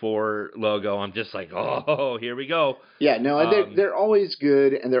A24 logo, I'm just like, oh, here we go. Yeah, no, they're always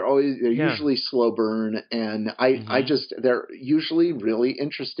good, and they're usually slow burn, and they're usually really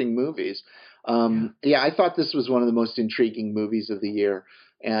interesting movies. I thought this was one of the most intriguing movies of the year,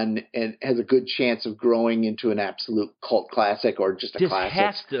 and has a good chance of growing into an absolute cult classic or just a classic. This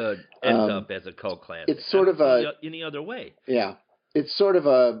has to end up as a cult classic. It's sort of any other way. Yeah, it's sort of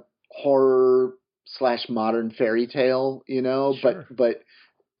a horror / modern fairy tale, Sure. but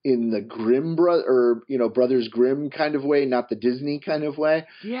in the Grimm Brothers Grimm kind of way, not the Disney kind of way.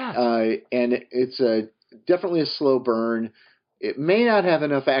 Yeah. And it's definitely a slow burn. It may not have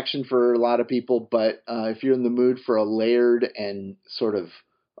enough action for a lot of people, but if you're in the mood for a layered and sort of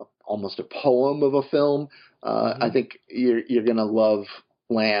almost a poem of a film, I think you're gonna love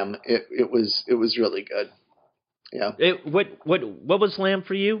Lamb. It was really good. Yeah. What was Lamb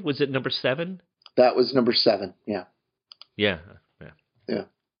for you? Was it number 7? That was number 7. Yeah. Yeah.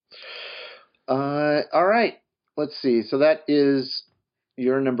 All right. Let's see. So that is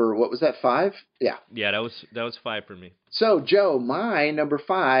your number. What was that? 5? Yeah. Yeah, that was 5 for me. So Joe, my number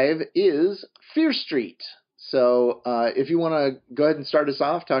 5 is Fear Street. So if you want to go ahead and start us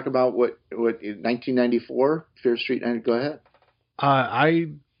off, talk about what 1994 Fear Street. Go ahead.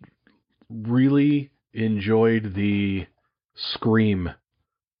 I really enjoyed the Scream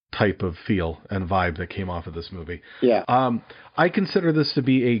type of feel and vibe that came off of this movie. Yeah. I consider this to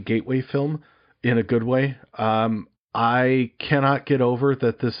be a gateway film in a good way. I cannot get over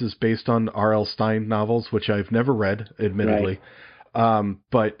that this is based on R.L. Stine novels, which I've never read, admittedly. Right.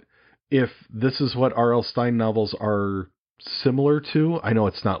 But if this is what R.L. Stine novels are similar to, I know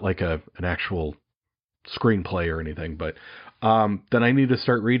it's not like an actual screenplay or anything, but then I need to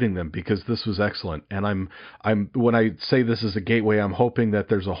start reading them because this was excellent. And I'm when I say this is a gateway, I'm hoping that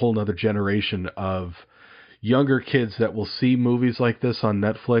there's a whole nother generation of younger kids that will see movies like this on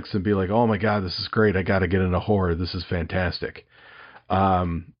Netflix and be like, oh my God, this is great. I got to get into horror. This is fantastic.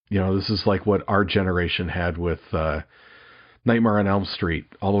 This is like what our generation had with Nightmare on Elm Street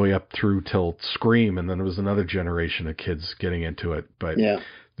all the way up through till Scream. And then there was another generation of kids getting into it. But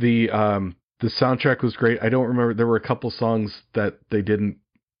the soundtrack was great. I don't remember. There were a couple songs that they didn't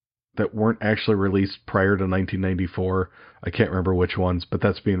that weren't actually released prior to 1994. I can't remember which ones, but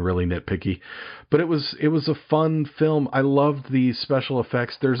that's being really nitpicky. But it was a fun film. I loved the special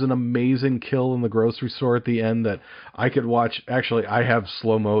effects. There's an amazing kill in the grocery store at the end that I could watch. Actually, I have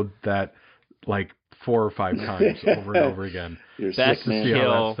slow mode that like 4 or 5 times over and over again. Best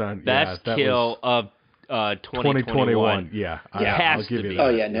kill of 2021. Yeah, Has to be. Oh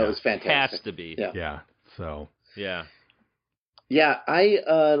yeah, no, it was fantastic. Has to be. Yeah. So. Yeah. Yeah,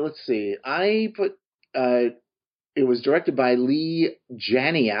 let's see. I put it was directed by Lee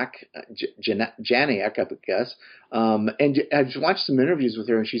Janiak, Janiak, I would guess. And I just watched some interviews with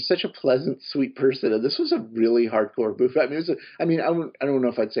her, and she's such a pleasant, sweet person. And this was a really hardcore movie. I don't know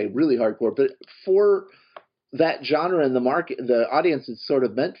if I'd say really hardcore, but for that genre and the market, the audience it's sort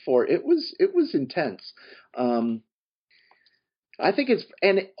of meant for, it was intense. I think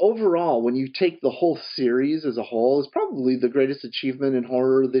and overall, when you take the whole series as a whole, it's probably the greatest achievement in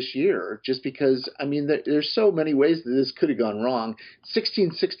horror this year. Just because, there's so many ways that this could have gone wrong.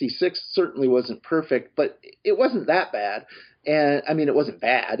 1666 certainly wasn't perfect, but it wasn't that bad. And it wasn't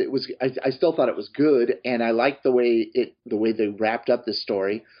bad. It was. I still thought it was good, and I liked the way they wrapped up the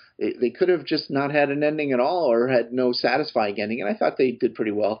story. They could have just not had an ending at all, or had no satisfying ending, and I thought they did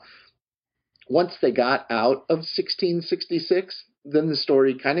pretty well. Once they got out of 1666, then the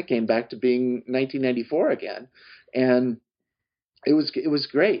story kind of came back to being 1994 again, and it was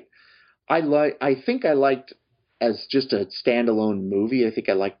great. I think I liked, as just a standalone movie, I think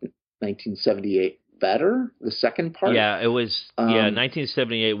I liked 1978 better, the second part. Yeah, it was.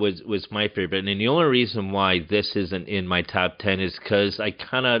 1978 was my favorite, and the only reason why this isn't in my top 10 is because I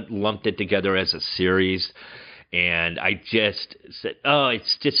kind of lumped it together as a series. And I just said,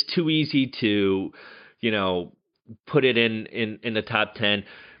 it's just too easy to, put it in the top 10.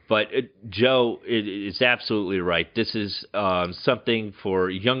 But Joe is absolutely right. This is something for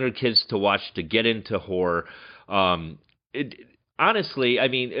younger kids to watch, to get into horror. Honestly,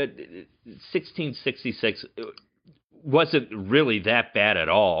 1666 wasn't really that bad at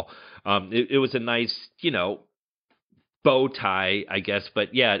all. It was a nice, bow tie, I guess.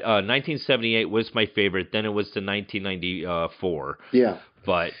 But yeah, 1978 was my favorite. Then it was the 1994. Yeah.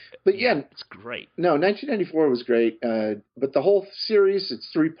 But yeah, it's great. No, 1994 was great. But the whole series,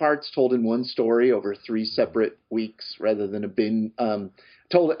 it's 3 parts told in one story over 3 separate weeks rather than a bin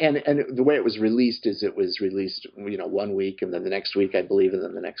told. And the way it was released is it was released, 1 week and then the next week, I believe, and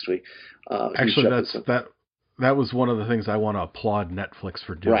then the next week. Actually, that was one of the things I want to applaud Netflix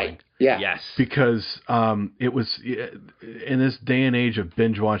for doing. Right. Yeah. Yes. Because it was in this day and age of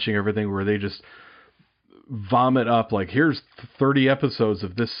binge watching everything, where they just vomit up like, here's 30 episodes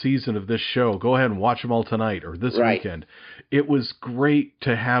of this season of this show. Go ahead and watch them all tonight or this weekend. It was great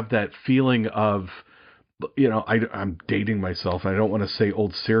to have that feeling of, I'm dating myself. I don't want to say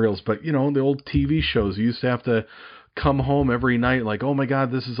old serials, but the old TV shows. You used to have to come home every night like, oh my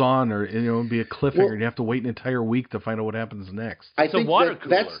God, this is on, or it'd be a cliffhanger. You have to wait an entire week to find out what happens next. I think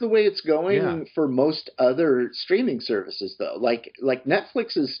that's the way it's going for most other streaming services, though. Like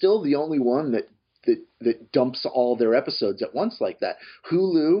Netflix is still the only one that dumps all their episodes at once like that.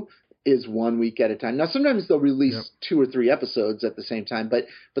 Hulu is 1 week at a time. Now sometimes they'll release 2 or 3 episodes at the same time, but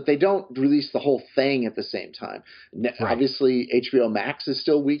they don't release the whole thing at the same time. Obviously, HBO Max is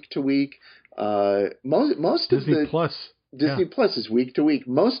still week to week. Most Disney of Disney Plus is week to week.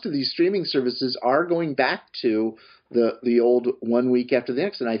 Most of these streaming services are going back to the old 1 week after the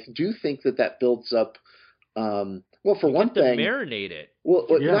next, and I do think that builds up. Well, for one thing, marinate it. Well,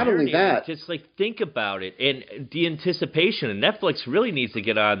 not only that, just like think about it, and the anticipation. And Netflix really needs to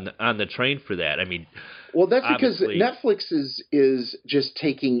get on the train for that. Well, that's because Netflix is just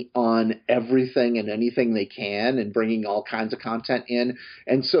taking on everything and anything they can and bringing all kinds of content in.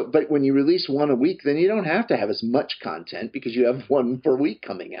 And so, but when you release one a week, then you don't have to have as much content because you have one per week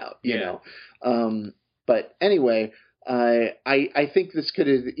coming out, you know. But anyway, I think this could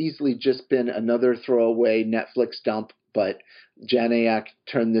have easily just been another throwaway Netflix dump, but Janiak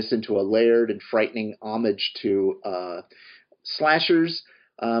turned this into a layered and frightening homage to slashers.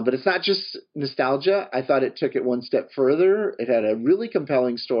 But it's not just nostalgia. I thought it took it one step further. It had a really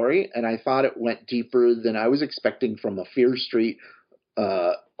compelling story, and I thought it went deeper than I was expecting from a Fear Street,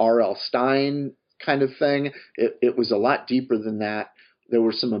 R.L. Stine kind of thing. It was a lot deeper than that. There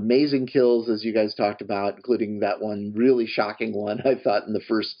were some amazing kills, as you guys talked about, including that one really shocking one I thought in the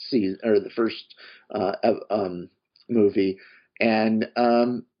first season or the first movie. And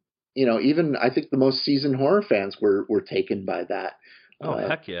even I think the most seasoned horror fans were taken by that.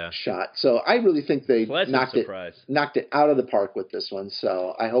 Heck yeah! Shot. So I really think they knocked it out of the park with this one.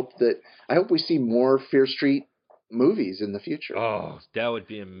 So I hope we see more Fear Street movies in the future. Oh, that would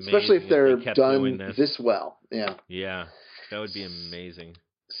be amazing. Especially if they're they kept done doing this well. Yeah. Yeah, that would be amazing.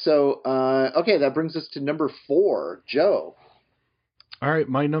 So, okay, that brings us to number 4. Joe. All right,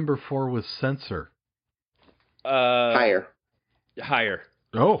 my number 4 was Censor. Higher.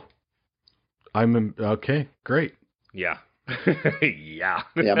 Oh, okay, great. Yeah. Yeah.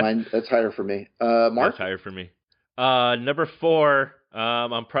 Yeah, mine, that's higher for me. Mark? That's higher for me. Number 4,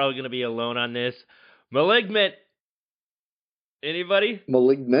 I'm probably going to be alone on this. Malignant. Anybody?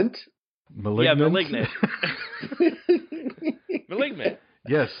 Malignant? Yeah, Malignant. Malignant.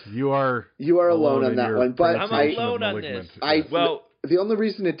 Yes, you are. You are alone on that one, but I'm alone on this. The only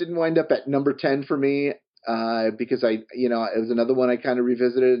reason it didn't wind up at number 10 for me, because it was another one I kind of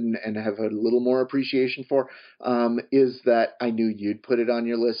revisited and have a little more appreciation for, is that I knew you'd put it on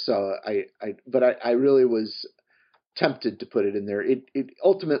your list. So I really was tempted to put it in there. It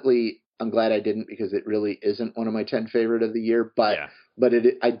ultimately, I'm glad I didn't, because it really isn't one of my 10 favorite of the year. But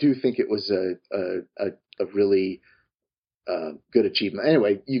I do think it was a really good achievement.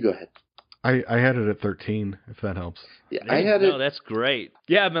 Anyway, you go ahead. I had it at 13, if that helps. Yeah, I had it. No, that's great.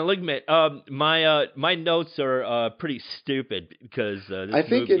 Yeah, Malignant. My notes are pretty stupid because this I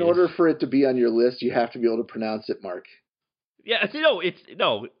think in order for it to be on your list, you have to be able to pronounce it, Mark. Yeah,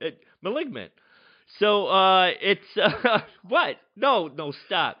 Malignant. So it's what? No,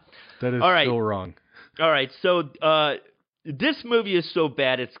 stop. That is still wrong. All right, so this movie is so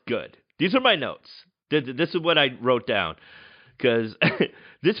bad it's good. These are my notes. This is what I wrote down. Because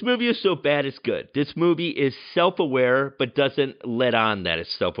this movie is so bad it's good. This movie is self-aware, but doesn't let on that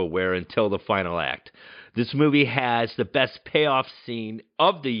it's self-aware until the final act. This movie has the best payoff scene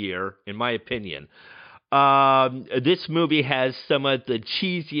of the year, in my opinion. This movie has some of the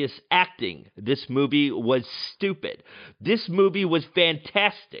cheesiest acting. This movie was stupid. This movie was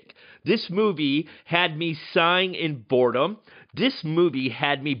fantastic. This movie had me sighing in boredom. This movie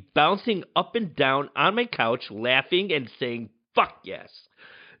had me bouncing up and down on my couch, laughing and saying, "Fuck yes."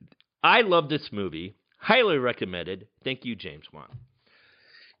 I love this movie. Highly recommended. Thank you, James Wan.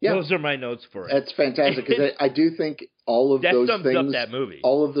 Yeah, those are my notes for it. That's fantastic, because I do think all of those sums things, up that movie.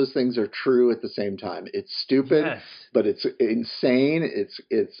 All of those things are true at the same time. It's stupid, but it's insane.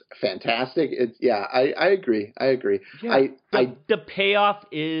 It's fantastic. I agree. Yeah. The payoff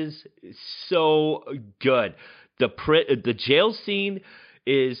is so good. The jail scene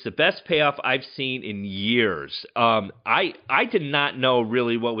is the best payoff I've seen in years. I did not know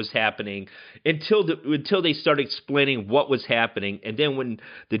really what was happening until they started explaining what was happening, and then when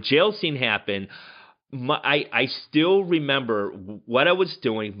the jail scene happened, I still remember what I was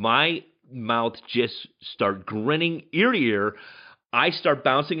doing. My mouth just started grinning ear to ear. I start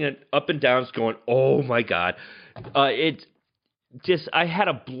bouncing it up and down, going, "Oh my god!" I had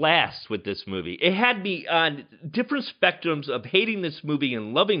a blast with this movie. It had me on different spectrums of hating this movie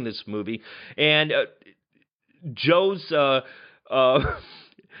and loving this movie. And Joe's, when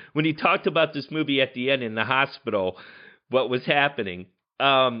he talked about this movie at the end in the hospital, what was happening,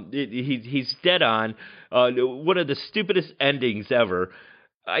 he's dead on. One of the stupidest endings ever.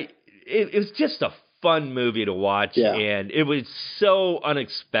 It was just a fun movie to watch, and it was so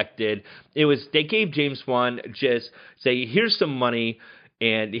unexpected. They gave James Wan just say, "Here's some money,"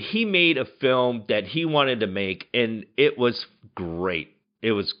 and he made a film that he wanted to make, and it was great.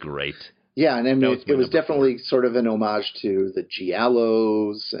 It was great. Yeah, and I mean, it was definitely sort of an homage to the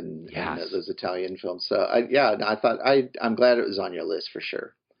Giallos and those Italian films. So I'm glad it was on your list for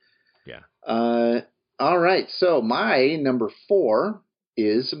sure. Yeah. All right. So my number 4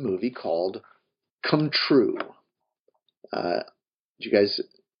 is a movie called Come True. Did you guys?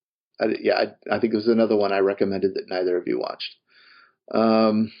 I think it was another one I recommended that neither of you watched.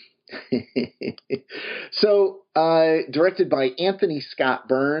 So, directed by Anthony Scott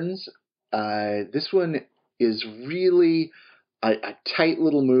Burns. This one is really a tight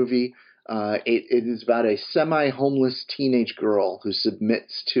little movie. It is about a semi-homeless teenage girl who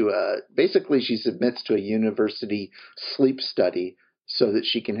submits to a university sleep study so that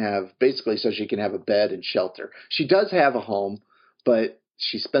she can have a bed and shelter. She does have a home, but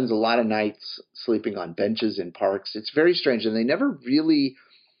she spends a lot of nights sleeping on benches in parks. It's very strange, and they never really.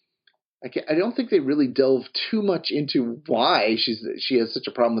 I don't think they really delve too much into why she has such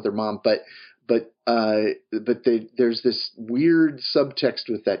a problem with her mom, but there's this weird subtext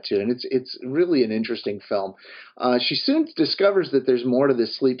with that too, and it's really an interesting film. She soon discovers that there's more to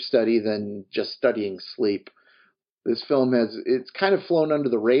this sleep study than just studying sleep. This film it's kind of flown under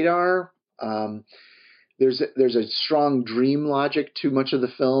the radar. there's a strong dream logic to much of the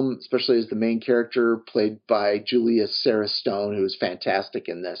film, especially as the main character, played by Julia Sarah Stone, who is fantastic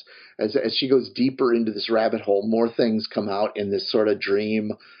in this. As she goes deeper into this rabbit hole, more things come out in this sort of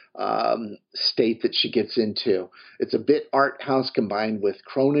dream state that she gets into. It's a bit art house combined with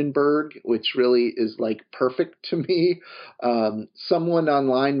Cronenberg, which really is like perfect to me. Someone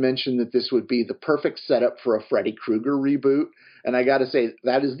online mentioned that this would be the perfect setup for a Freddy Krueger reboot. And I got to say,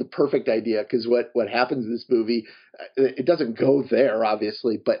 that is the perfect idea, because what happens in this movie, it doesn't go there,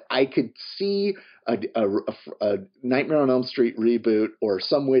 obviously, but I could see a Nightmare on Elm Street reboot or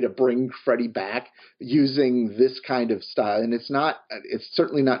some way to bring Freddy back using this kind of style. And it's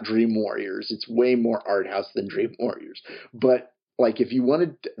certainly not Dream Warriors. It's way more art house than Dream Warriors. But like, if you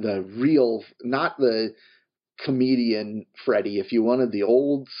wanted the real, not the comedian Freddy, if you wanted the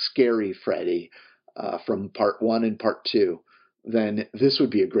old scary Freddy from part 1 and part 2, then this would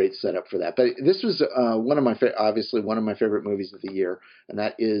be a great setup for that. But this was obviously one of my favorite movies of the year, and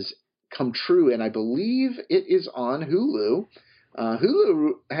that is Come True, and I believe it is on Hulu.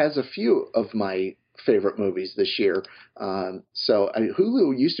 Hulu has a few of my favorite movies this year.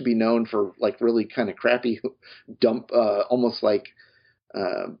 Hulu used to be known for like really kind of crappy dump, almost like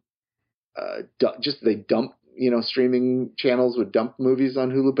they dump, streaming channels would dump movies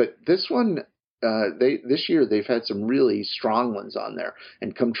on Hulu. But this one, this year they've had some really strong ones on there,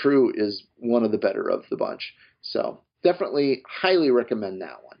 and Come True is one of the better of the bunch. So definitely highly recommend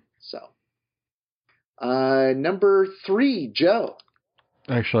that one. So number 3, Joe.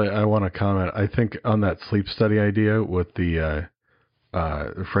 Actually, I want to comment. I think on that sleep study idea with the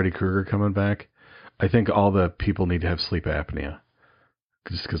Freddy Krueger coming back, I think all the people need to have sleep apnea,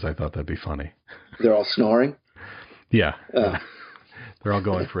 just because I thought that'd be funny. They're all snoring? Yeah. They're all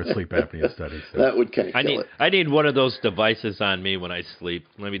going for a sleep apnea study. So. That would kind of kill it. I need one of those devices on me when I sleep.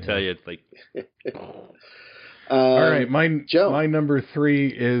 Let me tell you, it's like... all right, Joe. My number 3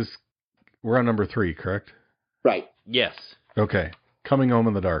 is... We're on number 3, correct? Right. Yes. Okay. Coming Home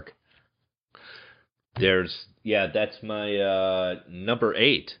in the Dark. That's my number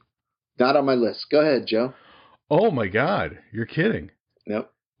 8. Not on my list. Go ahead, Joe. Oh my God. You're kidding.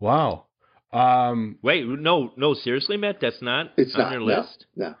 Nope. Wow. Wait, no, seriously, Matt? That's not on your list?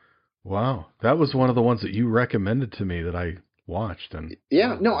 No. Wow. That was one of the ones that you recommended to me that I watched. And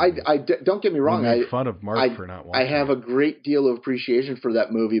yeah, no, I don't get me wrong. I made fun of Mark for not watching I have a great deal of appreciation for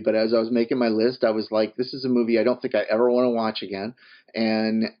that movie, but as I was making my list, I was like, this is a movie I don't think I ever want to watch again.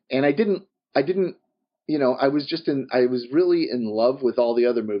 And I didn't, I was really in love with all the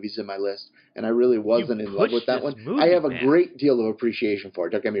other movies in my list, and I really wasn't in love with that one. Movie, I have a man. great deal of appreciation for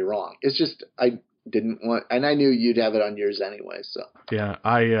it. Don't get me wrong. It's just, I didn't want, and I knew you'd have it on yours anyway. So yeah,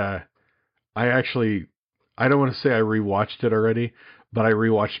 I actually, I don't want to say I rewatched it already, but I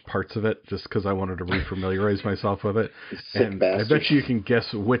rewatched parts of it just because I wanted to refamiliarize myself with it. Sick bastard. I bet you can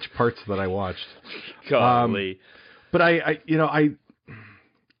guess which parts that I watched. Golly. But a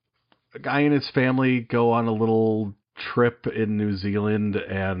guy and his family go on a little trip in New Zealand,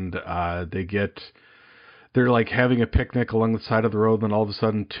 and they're like having a picnic along the side of the road, and all of a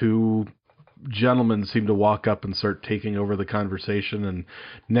sudden 2 gentlemen seem to walk up and start taking over the conversation, and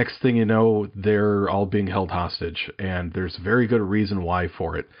next thing you know, they're all being held hostage, and there's very good reason why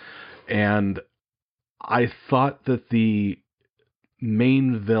for it. And I thought that the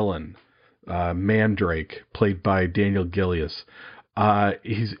main villain, Mandrake, played by Daniel Gillies,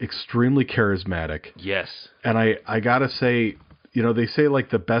 he's extremely charismatic. Yes. And I gotta say, they say like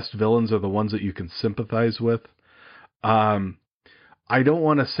the best villains are the ones that you can sympathize with. I don't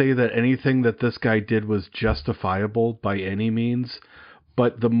want to say that anything that this guy did was justifiable by any means,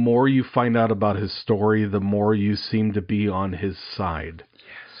 but the more you find out about his story, the more you seem to be on his side.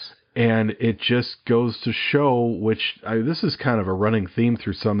 Yes. And it just goes to show, this is kind of a running theme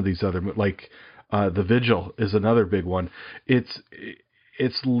through some of these other, like The Vigil is another big one. It's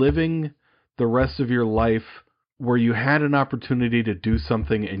living the rest of your life where you had an opportunity to do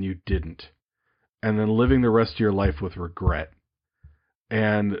something and you didn't, and then living the rest of your life with regret.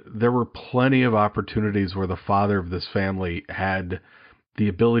 And there were plenty of opportunities where the father of this family had the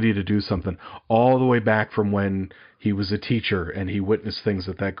ability to do something, all the way back from when he was a teacher and he witnessed things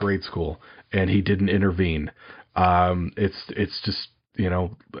at that grade school and he didn't intervene. It's just,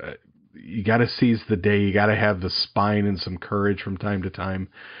 you got to seize the day. You got to have the spine and some courage from time to time.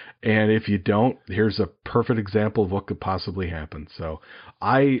 And if you don't, here's a perfect example of what could possibly happen. So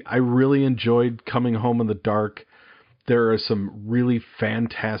I really enjoyed Coming Home in the Dark. There are some really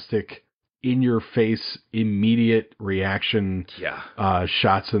fantastic, in-your-face, immediate reaction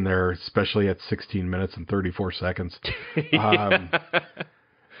shots in there, especially at 16 minutes and 34 seconds.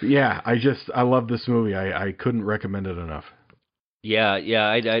 Yeah, I love this movie. I couldn't recommend it enough. Yeah,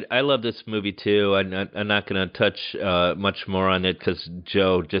 I love this movie too. I'm not going to touch much more on it because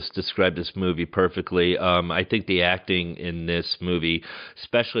Joe just described this movie perfectly. I think the acting in this movie,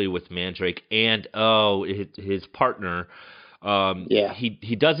 especially with Mandrake and his partner, Yeah.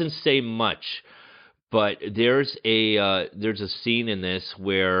 he doesn't say much, but there's a scene in this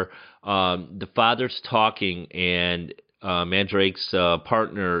where the father's talking and Mandrake's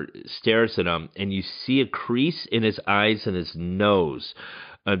partner stares at him, and you see a crease in his eyes and his nose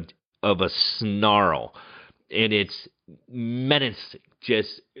of, of a snarl, and it's menacing.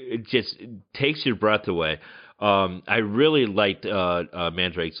 It just takes your breath away. I really liked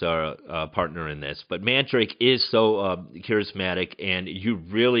Mandrake's partner in this, but Mandrake is so charismatic, and you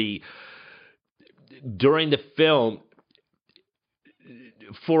really during the film,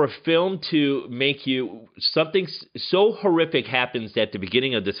 for a film to make you something so horrific happens at the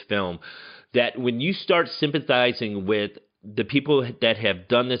beginning of this film that when you start sympathizing with the people that have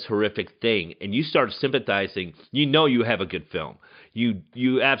done this horrific thing and you start sympathizing, you know you have a good film.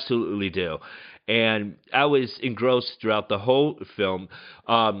 You absolutely do. And I was engrossed throughout the whole film.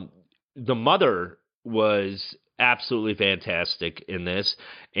 The mother was absolutely fantastic in this,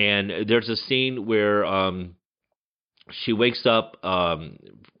 and there's a scene where she wakes up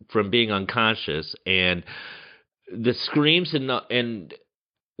from being unconscious, and the screams and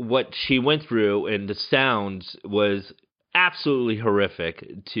what she went through and the sounds was absolutely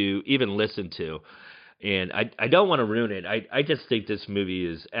horrific to even listen to. And I don't want to ruin it. I just think this movie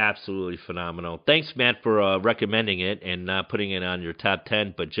is absolutely phenomenal. Thanks, Matt, for recommending it and not putting it on your top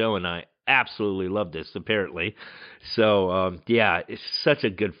 10. But Joe and I absolutely love this, apparently. So, yeah, it's such a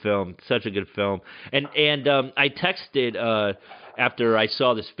good film. Such a good film. And I texted after I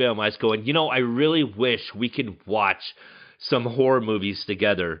saw this film. I was going, I really wish we could watch some horror movies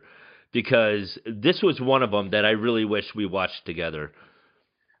together because this was one of them that I really wish we watched together.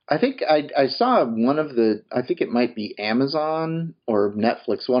 I think I saw one of I think it might be Amazon or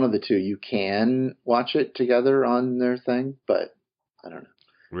Netflix, one of the two. You can watch it together on their thing, but I don't know.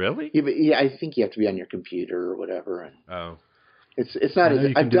 Really? Yeah, I think you have to be on your computer or whatever. And oh. It's not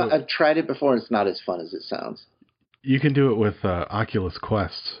as I've tried it before. It's not as fun as it sounds. You can do it with Oculus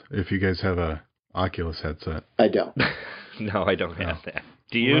Quest if you guys have a Oculus headset. I don't. No, I don't have that.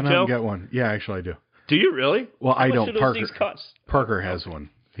 Do you, Run out Joe? and get one. Yeah, actually, I do. Do you really? Well, How I much don't. do those things cost? Parker has one.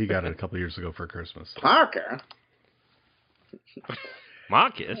 He got it a couple years ago for Christmas. Parker.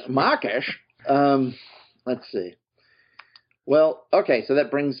 Marcus. Let's see. Well, okay, so that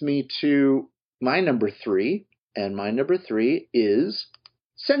brings me to my number 3, and my number 3 is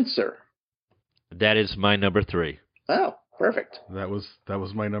Censor. That is my number 3. Oh, perfect. That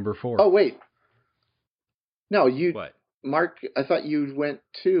was my number 4. Oh, wait. No, you... What? Mark, I thought you went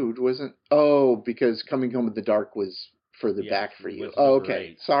 2, wasn't... Oh, because Coming Home in the Dark was further back for you. Oh,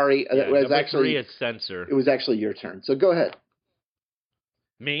 okay. 8. Sorry. Yeah, it was number actually 3 is Censor. It was actually your turn. So go ahead.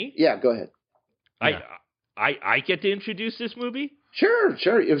 Me? Yeah, go ahead. I get to introduce this movie? Sure.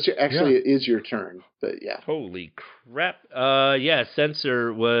 It was it is your turn, but yeah. Holy crap. Yeah,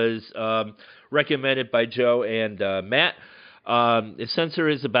 Censor was recommended by Joe and Matt. Censor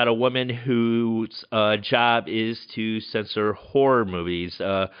is about a woman whose job is to censor horror movies.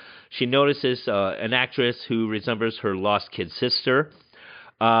 She notices an actress who resembles her lost kid sister.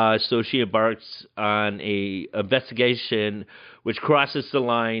 So she embarks on a investigation which crosses the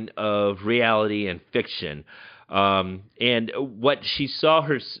line of reality and fiction. And what she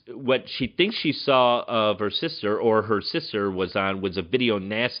thinks she saw of her sister or her sister was a video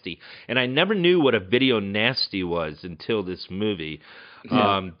nasty. And I never knew what a video nasty was until this movie.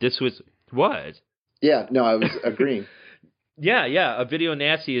 Yeah. This was what? Yeah, no, I was agreeing. Yeah. A video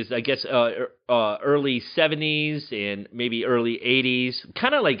nasty is, I guess, early 70s and maybe early 80s.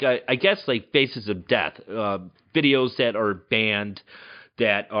 Kind of like, I guess, like Faces of Death. Videos that are banned,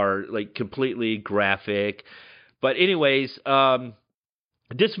 that are, like, completely graphic. But anyways,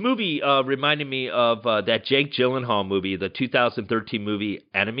 this movie reminded me of that Jake Gyllenhaal movie, the 2013 movie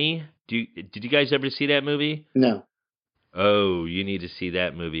Enemy. Did you guys ever see that movie? No. Oh, you need to see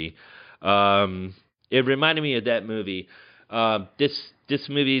that movie. It reminded me of that movie. This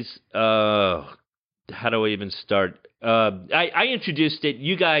movie's how do I even start? I introduced it.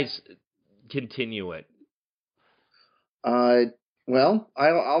 You guys continue it. Well,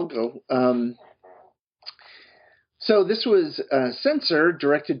 I'll go. So this was Censor,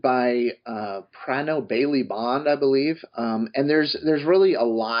 directed by Prano Bailey Bond, I believe. And there's really a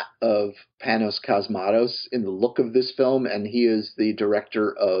lot of Panos Cosmatos in the look of this film, and he is the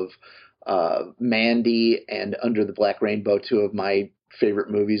director of Mandy and Under the Black Rainbow, two of my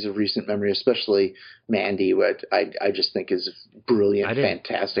favorite movies of recent memory, especially Mandy, what I just think is a brilliant,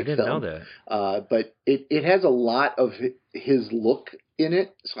 fantastic film. I film. didn't know that. But it has a lot of his look in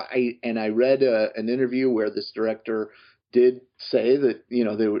it. So I read an interview where this director did say that, you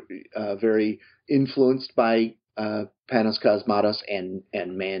know, they were very influenced by Panos Cosmatos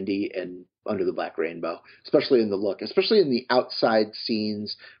and Mandy and Under the Black Rainbow, especially in the look, especially in the outside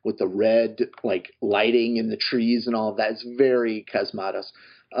scenes with the red like lighting in the trees and all of that. It's very Cosmatos.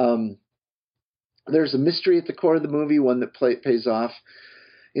 There's a mystery at the core of the movie, one that pays off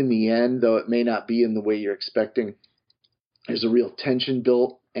in the end, though it may not be in the way you're expecting. There's a real tension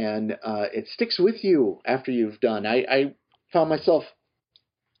built, and it sticks with you after you've done. I found myself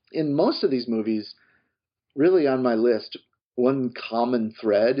in most of these movies really on my list. One common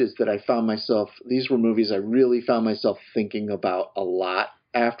thread is that I found myself, these were movies I really found myself thinking about a lot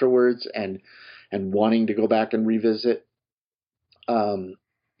afterwards and wanting to go back and revisit.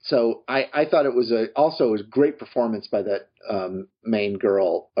 So I thought it was also a great performance by that main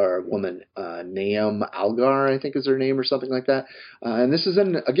girl or woman, Naomi Algar, I think is her name, or something like that. And this is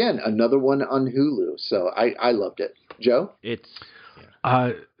again another one on Hulu, so I loved it. Joe,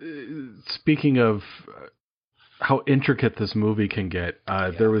 speaking of how intricate this movie can get,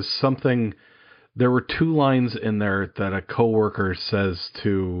 there were two lines in there that a coworker says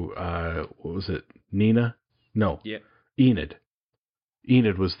to what was it, Nina? No, Enid.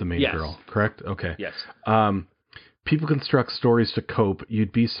 Enid was the main girl, correct? Okay. Yes. People construct stories to cope.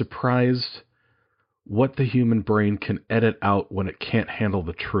 You'd be surprised what the human brain can edit out when it can't handle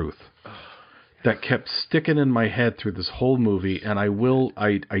the truth. That kept sticking in my head through this whole movie, and I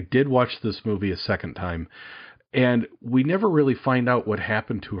did watch this movie a second time, and we never really find out what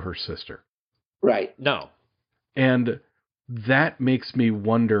happened to her sister. Right. No. And that makes me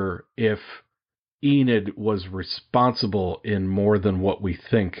wonder if Enid was responsible in more than what we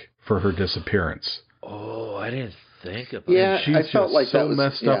think for her disappearance. Oh, I didn't think about it. She's I felt just like so that was,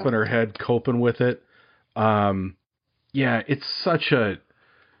 messed up in her head coping with it. It's such a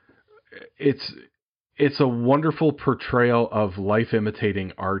it's a wonderful portrayal of life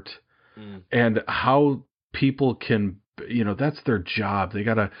imitating art and how people can, you know, that's their job. They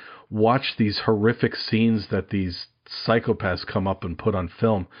got to watch these horrific scenes that these psychopaths come up and put on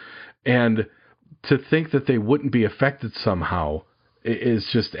film, and to think that they wouldn't be affected somehow is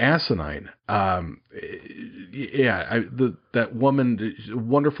just asinine. That woman,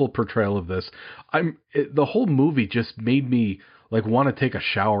 wonderful portrayal of this. The whole movie just made me like want to take a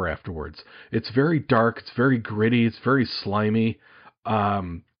shower afterwards. It's very dark. It's very gritty. It's very slimy.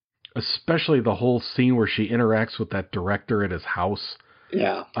 Especially the whole scene where she interacts with that director at his house.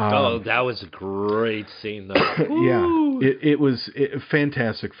 Yeah. That was a great scene, though. Yeah, it was a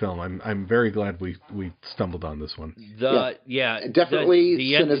fantastic film. I'm very glad we stumbled on this one. Definitely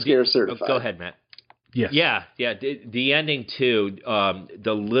Cinescare certified. Go ahead, Matt. Yes. Yeah. The ending too.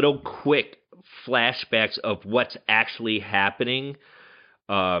 The little quick flashbacks of what's actually happening.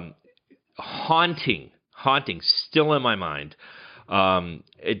 Haunting. Still in my mind.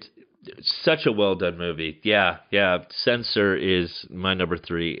 It's such a well done movie. Yeah. Censor is my number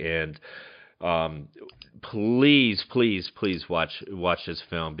 3, and please watch this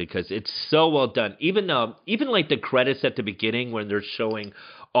film because it's so well done. Even like the credits at the beginning when they're showing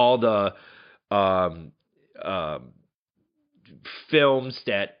all the films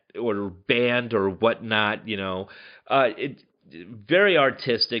that or banned or whatnot, you know, it very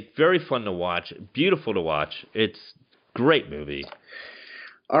artistic, very fun to watch, beautiful to watch. It's great movie.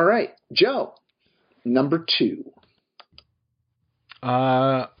 All right, Joe, number 2.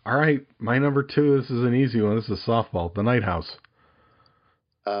 All right, my number 2. This is an easy one. This is a softball. The Night House.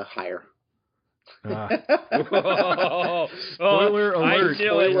 Higher. Spoiler I alert! knew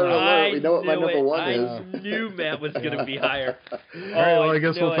Spoiler it. alert! We know what my number 1 is. I knew Matt was going to be higher. All right, well, I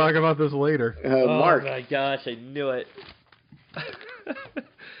guess we'll talk about this later. Mark. Oh my gosh, I knew it.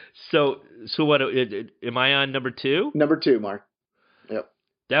 So what? Am I on number 2? Number 2, Mark. Yep.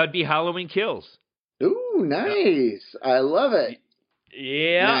 That would be Halloween Kills. Ooh, nice. I love it.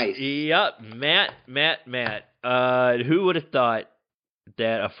 Yeah. Nice. Yep. Matt. Who would have thought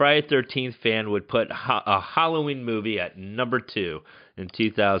that a Friday the 13th fan would put a Halloween movie at number 2 in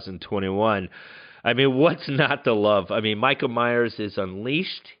 2021? I mean, what's not to love? I mean, Michael Myers is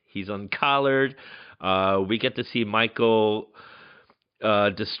unleashed. He's uncollared. We get to see Michael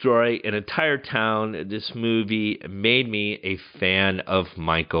destroy an entire town. This movie made me a fan of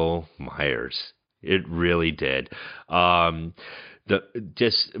Michael Myers. It really did.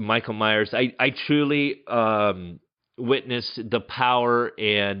 Just Michael Myers. I truly witnessed the power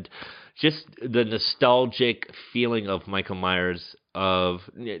and just the nostalgic feeling of Michael Myers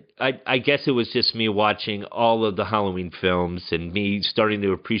I guess it was just me watching all of the Halloween films and me starting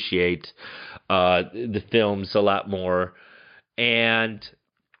to appreciate the films a lot more. And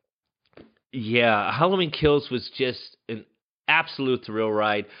yeah, Halloween Kills was just an absolute thrill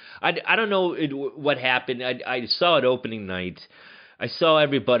ride. I don't know what happened. I saw it opening night. I saw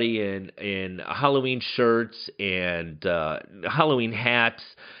everybody in Halloween shirts and Halloween hats,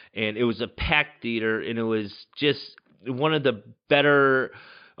 and it was a packed theater, and it was just one of the better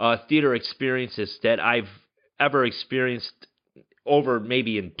theater experiences that I've ever experienced over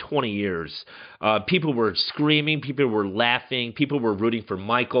maybe in 20 years. People were screaming, people were laughing, people were rooting for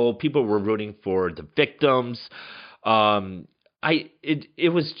Michael, people were rooting for the victims.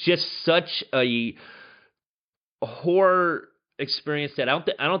 It was just such a horror experience that I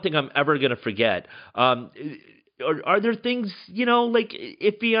don't think I'm ever gonna forget. Are there things, like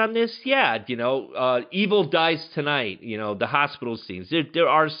iffy on this? Yeah, Evil Dies Tonight, the hospital scenes. There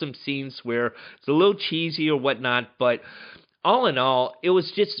are some scenes where it's a little cheesy or whatnot, but all in all, it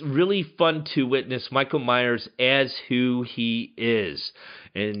was just really fun to witness Michael Myers as who he is,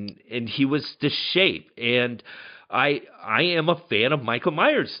 and he was the Shape, and I am a fan of Michael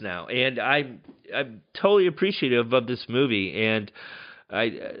Myers now, and I'm totally appreciative of this movie, and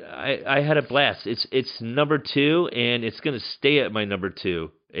I had a blast. It's number 2, and it's gonna stay at my number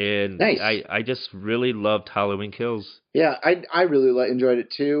 2. And Nice. I just really loved Halloween Kills. Yeah, I really enjoyed it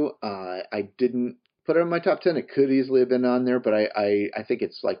too. I didn't put it in my top 10. It could easily have been on there, but I think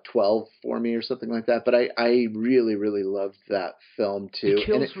it's like 12 for me or something like that. But I really, really loved that film too. The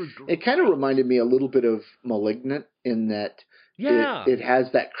kills and were it kind of reminded me a little bit of *Malignant* in that Yeah. it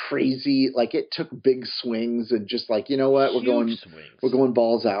has that crazy, like it took big swings and just like, you know what, Huge swings. we're going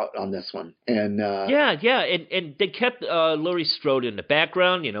balls out on this one. And Yeah, and they kept Laurie Strode in the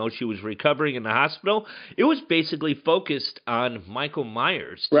background. She was recovering in the hospital. It was basically focused on Michael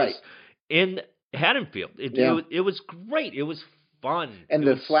Myers, just Right. in Haddonfield. It was great. It was fun. And It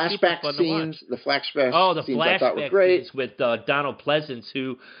the was super flashback fun to watch. scenes, the flashback Oh, the scenes I thought were flashback great. scenes with Donald Pleasance,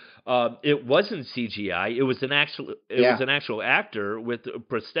 who it wasn't CGI. It was an actual. It Yeah. was an actual actor with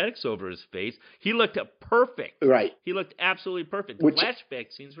prosthetics over his face. He looked perfect. Right. He looked absolutely perfect. The Which-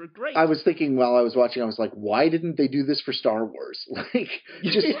 flashback scenes were great. I was thinking while I was watching, I was like, why didn't they do this for Star Wars? Like,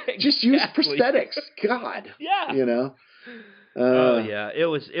 just use Exactly. prosthetics. God. Yeah. Oh yeah, it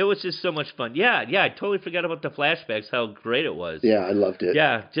was just so much fun. Yeah, I totally forgot about the flashbacks. How great it was. Yeah, I loved it.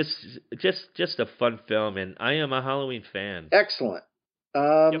 Yeah, just a fun film, and I am a Halloween fan. Excellent.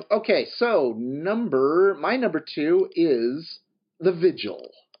 Yep. Okay, so my number 2 is The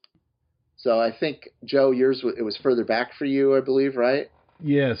Vigil. So I think, Joe, yours, it was further back for you, I believe, right?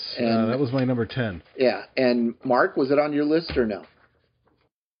 Yes, And- that was my number 10. Yeah. And Mark, was it on your list or no?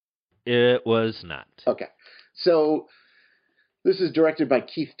 It was not. Okay. So this is directed by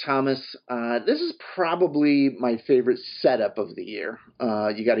Keith Thomas. This is probably my favorite setup of the year.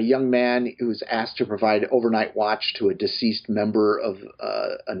 You got a young man who's asked to provide overnight watch to a deceased member of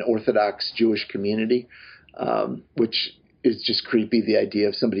an Orthodox Jewish community, which is just creepy, the idea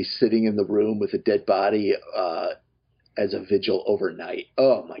of somebody sitting in the room with a dead body as a vigil overnight.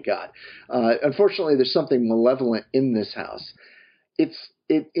 Oh, my God. Unfortunately, there's something malevolent in this house.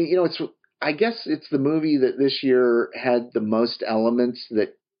 I guess it's the movie that this year had the most elements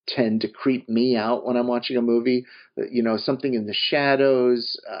that tend to creep me out when I'm watching a movie. Something in the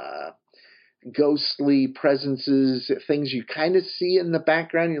shadows, ghostly presences, things you kind of see in the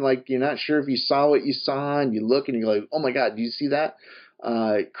background. You're not sure if you saw what you saw, and you look and you're like, oh my God, do you see that?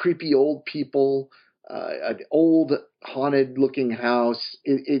 Creepy old people, an old haunted looking house.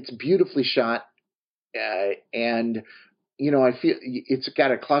 It's beautifully shot, and I feel it's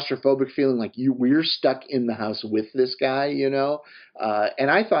got a claustrophobic feeling, like we're stuck in the house with this guy,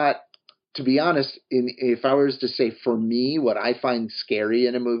 and I thought, to be honest, if I was to say for me, what I find scary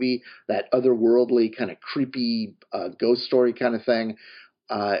in a movie, that otherworldly kind of creepy ghost story kind of thing,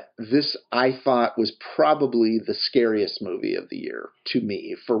 this I thought was probably the scariest movie of the year to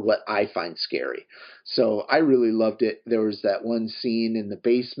me for what I find scary. So I really loved it. There was that one scene in the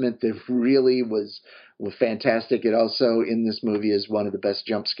basement that really was fantastic. It also, in this movie, is one of the best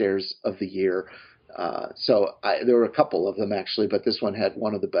jump scares of the year. There were a couple of them actually, but this one had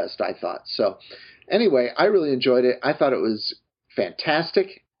one of the best, I thought. So anyway, I really enjoyed it. I thought it was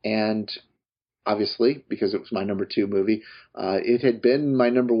fantastic, and obviously, because it was my number 2 movie, it had been my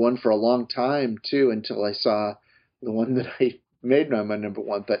number 1 for a long time too, until I saw the one that I made my number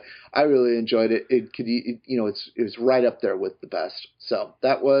 1. But I really enjoyed it. It was right up there with the best. So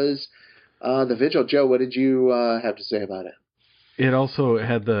that was The Vigil. Joe, what did you have to say about it? It also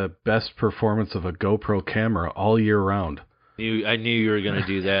had the best performance of a GoPro camera all year round. I knew you were going to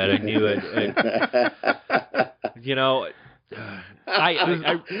do that. I knew it. You know, I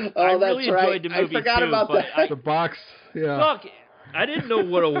really enjoyed the movie forgot too. about But that. The box, yeah. look, I didn't know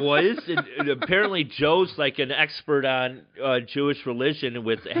what it was, and apparently Joe's like an expert on Jewish religion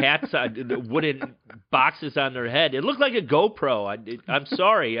with hats on, wooden boxes on their head. It looked like a GoPro. I'm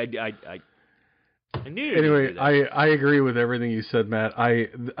sorry. I knew you were gonna Anyway, do that. I agree with everything you said, Matt.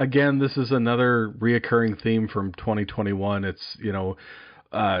 Again, this is another reoccurring theme from 2021. It's,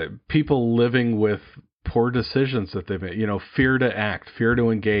 people living with poor decisions that they've made, fear to act, fear to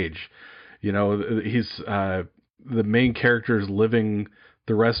engage. He's the main character is living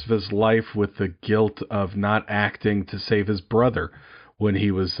the rest of his life with the guilt of not acting to save his brother when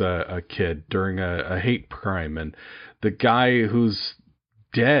he was a kid during a hate crime. And the guy who's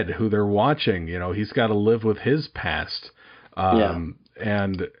dead, who they're watching, he's got to live with his past. And,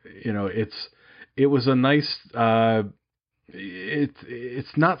 it was a nice,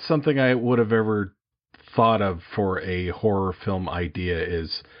 it's not something I would have ever thought of for a horror film idea,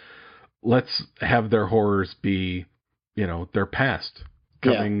 is let's have their horrors be, their past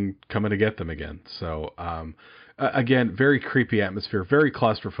coming to get them again. So, again, very creepy atmosphere, very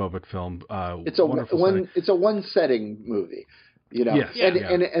claustrophobic film. It's a one setting movie, Yes.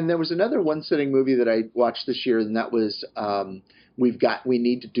 And there was another one setting movie that I watched this year, and that was We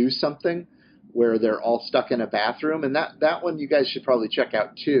Need to Do Something, where they're all stuck in a bathroom, and that one you guys should probably check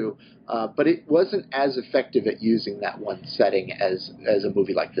out too. But it wasn't as effective at using that one setting as a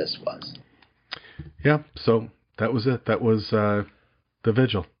movie like this was. Yeah, so that was it. That was The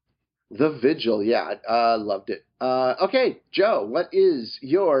Vigil. The Vigil, yeah, loved it. Okay, Joe, what is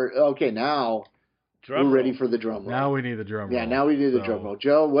your... Okay, now we're ready for the drum roll. Now we need the drum roll. Yeah, now we need the drum roll.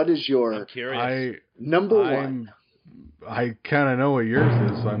 Joe, what is your... I'm curious. number one? I kind of know what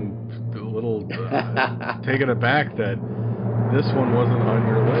yours is. I'm a little taken aback that this one wasn't on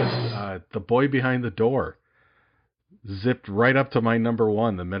your list. The Boy Behind the Door zipped right up to my number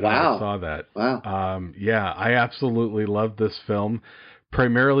one the minute I saw that. Wow. Yeah, I absolutely love this film.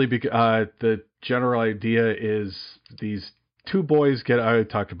 Primarily because the general idea is these two boys I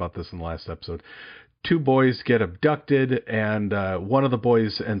talked about this in the last episode. Two boys get abducted, and one of the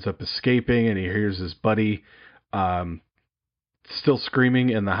boys ends up escaping, and he hears his buddy still screaming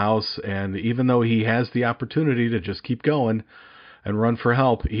in the house. And even though he has the opportunity to just keep going and run for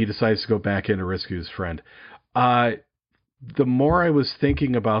help, he decides to go back in to rescue his friend. The more I was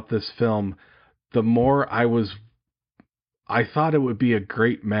thinking about this film, the more I thought it would be a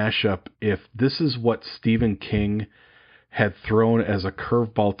great mashup if this is what Stephen King had thrown as a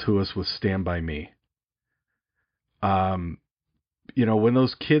curveball to us with Stand By Me. When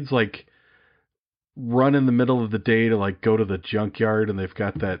those kids run in the middle of the day to go to the junkyard, and they've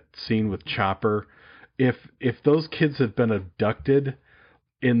got that scene with Chopper. If those kids had been abducted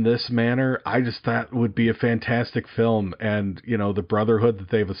in this manner, I just thought would be a fantastic film. And, the brotherhood that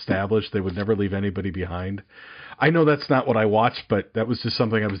they've established, they would never leave anybody behind. I know that's not what I watched, but that was just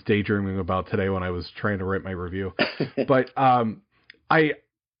something I was daydreaming about today when I was trying to write my review. But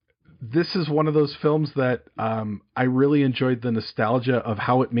this is one of those films that I really enjoyed the nostalgia of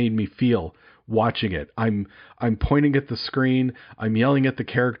how it made me feel watching it. I'm pointing at the screen. I'm yelling at the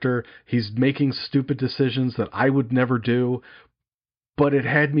character. He's making stupid decisions that I would never do. But it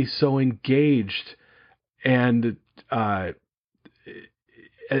had me so engaged, and I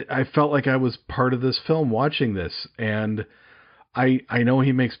felt like I was part of this film watching this. And I know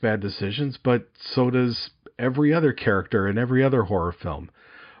he makes bad decisions, but so does every other character in every other horror film.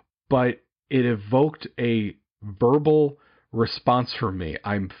 But it evoked a verbal response from me.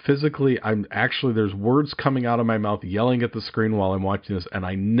 There's words coming out of my mouth yelling at the screen while I'm watching this, and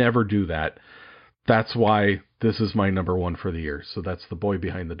I never do that. That's why this is my number one for the year. So that's The Boy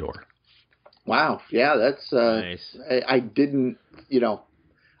Behind the Door. Wow. Yeah, that's nice. I didn't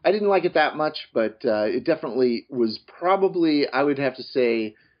like it that much, but it definitely was probably, I would have to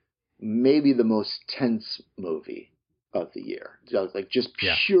say, maybe the most tense movie of the year. Just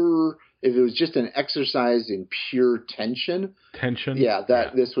pure, if it was just an exercise in pure tension.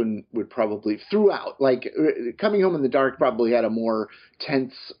 This one would probably, throughout, Coming Home in the Dark probably had a more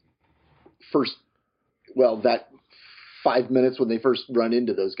tense that 5 minutes when they first run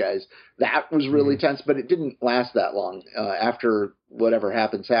into those guys, that was really tense, but it didn't last that long. After whatever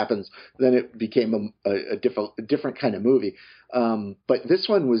happens, then it became a different kind of movie. But this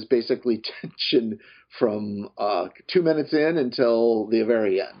one was basically tension from 2 minutes in until the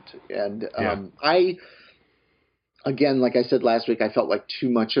very end. And again, like I said last week, I felt like too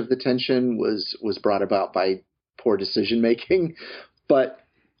much of the tension was brought about by poor decision making. But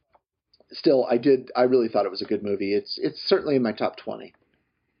still, I really thought it was a good movie. It's certainly in my top 20.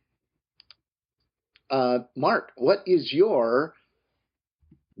 Mark, what is your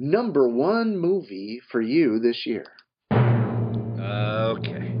number one movie for you this year?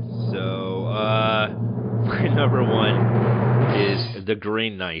 Okay, so my number one is The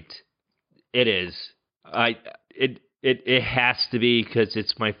Green Knight. It is. It has to be because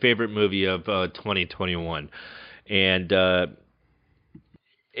it's my favorite movie of 2021, and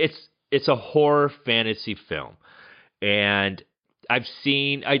it's a horror fantasy film, and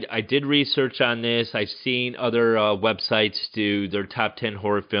I did research on this. I've seen other websites do their top 10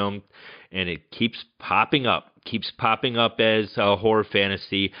 horror film, and it keeps popping up as a horror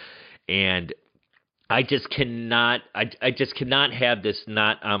fantasy, and I just cannot have this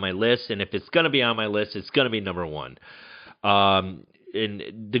not on my list. And if it's going to be on my list, it's going to be number one. And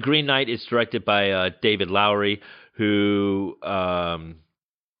The Green Knight is directed by David Lowery, who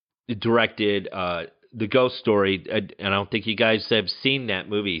directed The Ghost Story. And I don't think you guys have seen that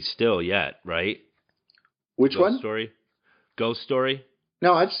movie still yet, right? Which one? Ghost Story.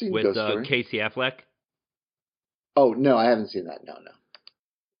 No, I've seen with Ghost Story. Casey Affleck. Oh no, I haven't seen that. No.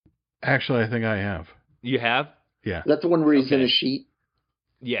 Actually, I think I have. You have? Yeah. That's the one where he's in a sheet?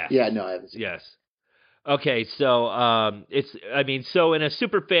 Yes. Yeah, no, I haven't seen Yes. Okay, so so in a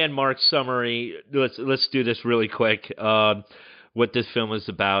Superfan Mark summary, let's do this really quick. What this film is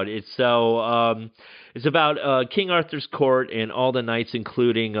about. It's about King Arthur's court, and all the knights,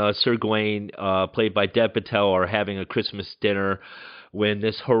 including Sir Gawain, played by Dev Patel, are having a Christmas dinner when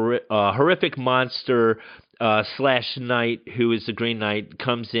this horrific monster slash knight, who is the Green Knight,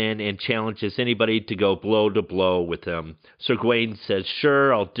 comes in and challenges anybody to go blow to blow with him. Sir Gawain says,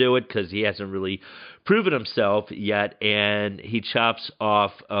 "Sure, I'll do it," because he hasn't really proven himself yet, and he chops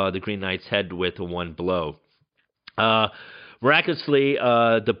off the Green Knight's head with one blow. Miraculously,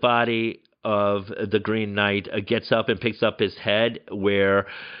 the body of the Green Knight gets up and picks up his head, where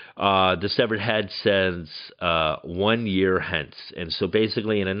the severed head says 1 year hence. And so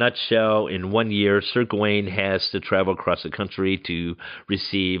basically, in a nutshell, in 1 year, Sir Gawain has to travel across the country to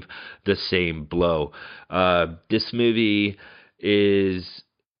receive the same blow. This movie is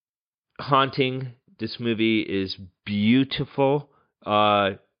haunting. This movie is beautiful.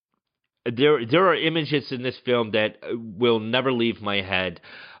 There are images in this film that will never leave my head.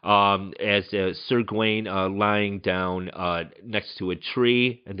 As Sir Gawain lying down next to a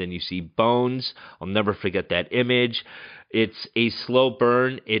tree, and then you see bones. I'll never forget that image. It's a slow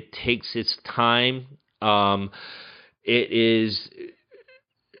burn. It takes its time.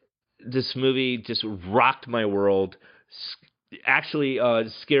 This movie just rocked my world. Actually,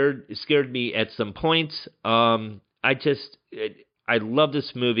 scared me at some points. I love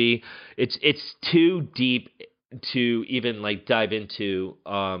this movie. It's too deep to even dive into.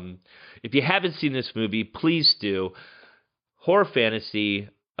 If you haven't seen this movie, please do. Horror fantasy.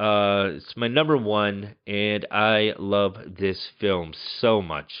 It's my number one, and I love this film so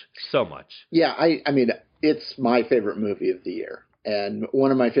much. Yeah, I mean, it's my favorite movie of the year, and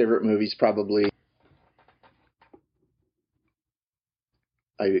one of my favorite movies probably.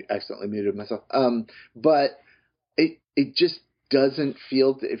 I accidentally muted myself. But it just doesn't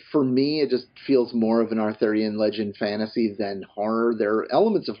feel, for me, it just feels more of an Arthurian legend fantasy than horror. There are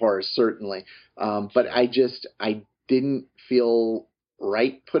elements of horror, certainly, but I didn't feel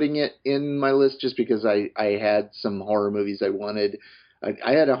right putting it in my list just because I had some horror movies I wanted.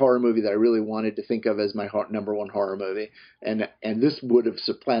 I had a horror movie that I really wanted to think of as my number one horror movie, and this would have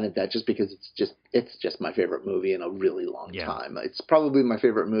supplanted that just because it's just my favorite movie in a really long time. It's probably my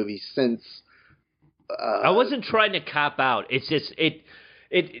favorite movie since. I wasn't trying to cop out. It's just it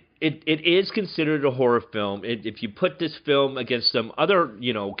is considered a horror film. If you put this film against some other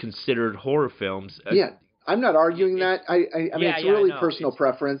considered horror films, I'm not arguing that. I mean, it's really personal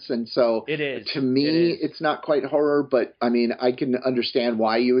preference, and so it is. To me, it's not quite horror, but I mean, I can understand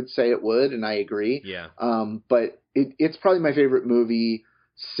why you would say it would, and I agree. Yeah. But it's probably my favorite movie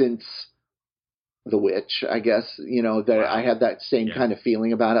since The Witch, I guess. I had that same kind of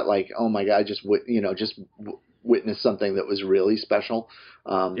feeling about it, like, oh my God, just witnessed something that was really special.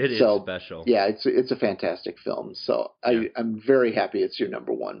 It is special. Yeah, it's a fantastic film. So I'm very happy it's your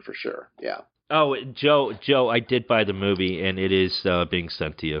number one for sure. Yeah. Oh, Joe, I did buy the movie, and it is being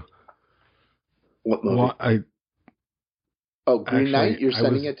sent to you. What movie? Well, Green Knight? You're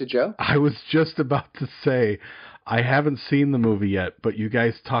sending it to Joe? I was just about to say, I haven't seen the movie yet, but you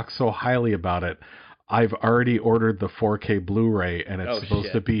guys talk so highly about it. I've already ordered the 4K Blu-ray, and it's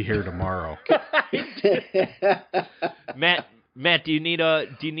supposed to be here tomorrow. Matt, do you need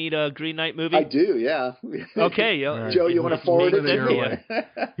a Green Knight movie? I do, yeah. Okay, right. Joe, you want to forward it your to way. me?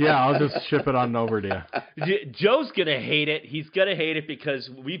 Yeah, I'll just ship it on over to you. Joe's gonna hate it. He's gonna hate it because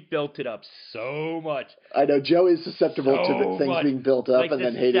we built it up so much. I know Joe is susceptible to the things much. being built up and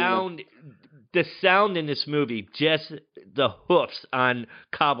then hating them. The sound in this movie, just the hoofs on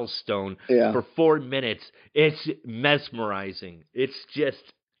cobblestone for 4 minutes, it's mesmerizing. It's just...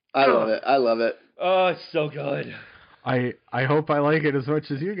 I love it. Oh, it's so good. I hope I like it as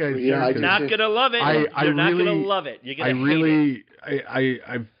much as you guys do. Yeah, You're not going to love it. You're not going to love it. You're going to hate it.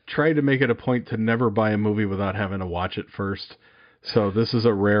 I've tried to make it a point to never buy a movie without having to watch it first. So this is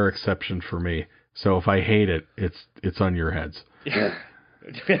a rare exception for me. So if I hate it, it's on your heads.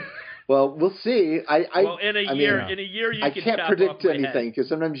 Well, we'll see. In a year, you I can can't chop predict off my anything head. because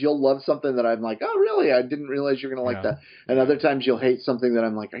sometimes you'll love something that I'm like, oh, really? I didn't realize you're going to like that. And other times you'll hate something that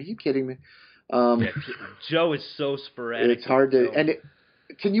I'm like, are you kidding me? Joe is so sporadic. It's hard to. And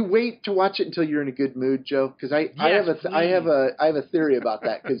can you wait to watch it until you're in a good mood, Joe? Because I have a theory about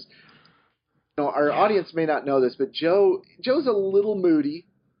that. Because our audience may not know this, but Joe's a little moody.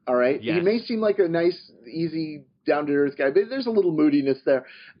 All right, yes. He may seem like a nice, easy, down to earth guy, but there's a little moodiness there.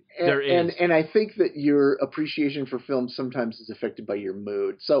 There is. And I think that your appreciation for film sometimes is affected by your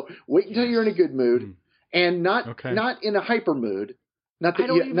mood. So wait until you're in a good mood, and not in a hyper mood. Not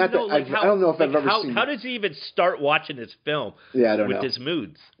that I don't know if I've ever seen. How does he even start watching this film? Yeah, I don't know. With his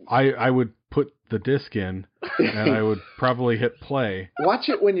moods. I would put the disc in, and I would probably hit play. Watch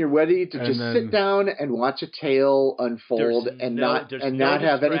it when you're ready to just sit down and watch a tale unfold, and not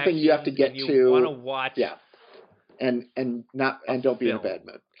have anything you have to get to. You want to watch. Yeah, and don't be in a bad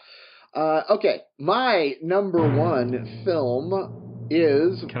mood. Okay, my number one film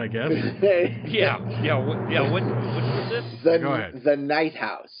is. Can I guess? Yeah. What was this? The Night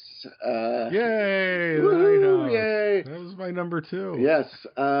House. Yay! The Night House. Yay! That was my number 2. Yes.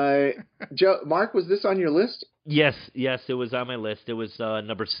 Joe, Mark, was this on your list? Yes, it was on my list. It was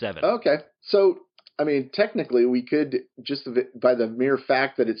number 7. Okay, so I mean, technically, we could just by the mere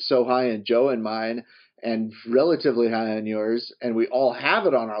fact that it's so high in Joe and mine, and relatively high on yours, and we all have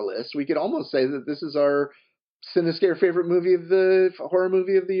it on our list, we could almost say that this is our Cinescare favorite movie of the horror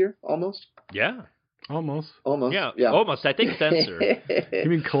movie of the year, almost. Yeah. Almost. Yeah. Almost. I think Censor. You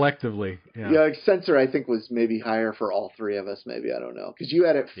mean collectively? Yeah. Censor, I think, was maybe higher for all three of us. Maybe, I don't know, because you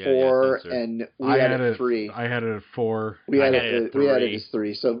had it 4 and we had it 3. I had it at 4. We had it as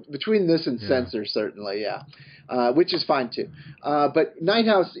 3. So between this and Censor, certainly, which is fine too. But Night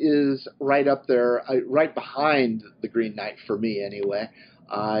House is right up there, right behind The Green Knight for me, anyway.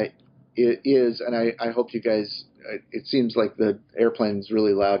 It is, and I hope you guys. It seems like the airplane's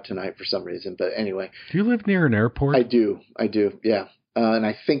really loud tonight for some reason, but anyway. Do you live near an airport? I do, yeah. And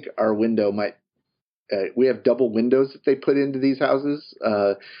I think our window might. We have double windows that they put into these houses,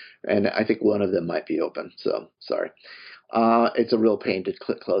 and I think one of them might be open. So sorry. It's a real pain to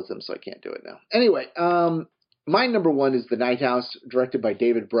close them, so I can't do it now. Anyway, my number 1 is The Night House, directed by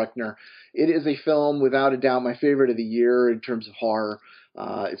David Bruckner. It is a film, without a doubt, my favorite of the year in terms of horror.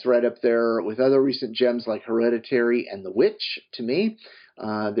 It's right up there with other recent gems like Hereditary and The Witch, to me.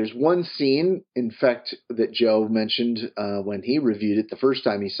 There's one scene, in fact, that Joe mentioned when he reviewed it the first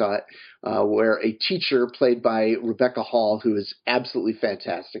time he saw it, where a teacher played by Rebecca Hall, who is absolutely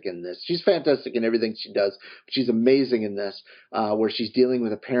fantastic in this. She's fantastic in everything she does, but she's amazing in this, where she's dealing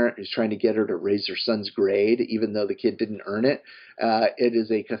with a parent who's trying to get her to raise her son's grade, even though the kid didn't earn it. It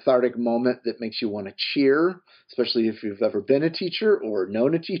is a cathartic moment that makes you want to cheer, especially if you've ever been a teacher or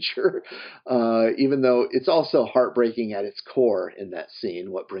known a teacher, even though it's also heartbreaking at its core in that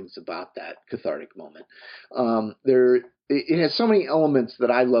scene, what brings about that cathartic moment. It has so many elements that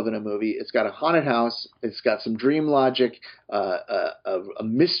I love in a movie. It's got a haunted house. It's got some dream logic, a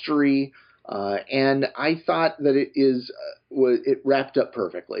mystery, and I thought that it wrapped up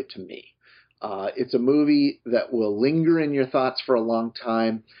perfectly to me. It's a movie that will linger in your thoughts for a long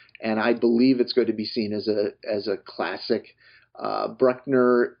time, and I believe it's going to be seen as a classic.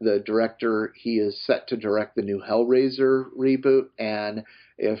 Bruckner, the director, he is set to direct the new Hellraiser reboot, and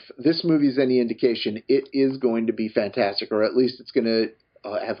if this movie is any indication, it is going to be fantastic, or at least it's going to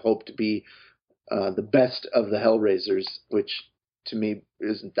have hope to be the best of the Hellraisers, which to me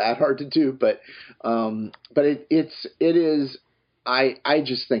isn't that hard to do, but it is. I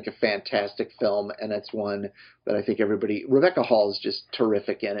just think a fantastic film, and it's one that I think Rebecca Hall is just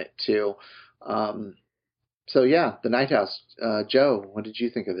terrific in it too. So yeah, The Night House. Joe, what did you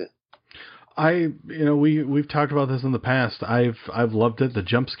think of it? We've talked about this in the past. I've loved it. The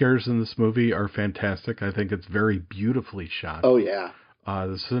jump scares in this movie are fantastic. I think it's very beautifully shot. Oh yeah.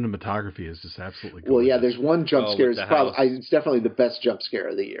 The cinematography is just absolutely gorgeous. Well, yeah, there's one jump scare. with the house. It's definitely the best jump scare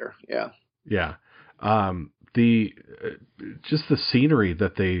of the year. Yeah. Yeah. The just the scenery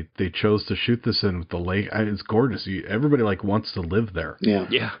that they chose to shoot this in with the lake, it's gorgeous. Everybody like wants to live there. Yeah.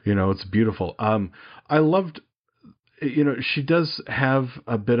 Yeah. It's beautiful. I loved, she does have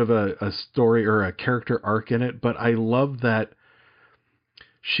a bit of a story or a character arc in it, but I love that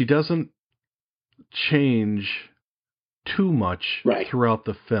she doesn't change too much Right. throughout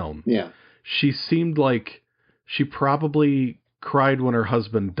the film. Yeah. She seemed like she probably cried when her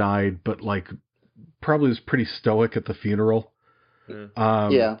husband died, but like probably was pretty stoic at the funeral.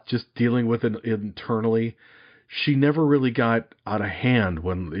 Yeah. Just dealing with it internally. She never really got out of hand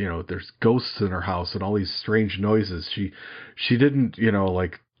when, there's ghosts in her house and all these strange noises. She didn't,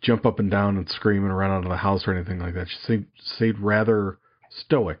 like jump up and down and scream and run out of the house or anything like that. She stayed rather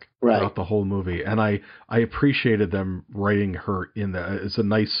stoic throughout the whole movie. And I appreciated them writing her in that. It's a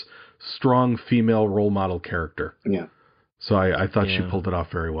nice, strong female role model character. Yeah. So I thought she pulled it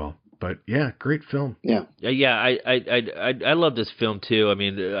off very well. But yeah, great film. Yeah. Yeah, I love this film too. I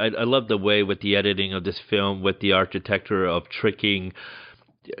mean, I love the way with the editing of this film, with the architecture of tricking,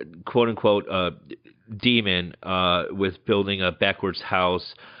 quote unquote, demon with building a backwards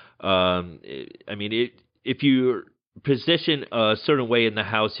house. I mean, if you position a certain way in the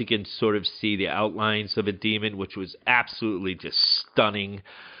house, you can sort of see the outlines of a demon, which was absolutely just stunning.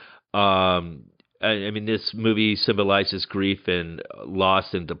 I mean, this movie symbolizes grief and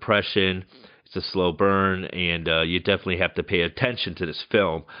loss and depression. It's a slow burn, and you definitely have to pay attention to this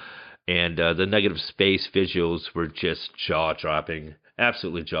film. And the negative space visuals were just jaw-dropping,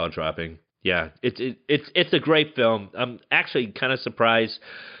 absolutely jaw-dropping. Yeah, it's a great film. I'm actually kind of surprised.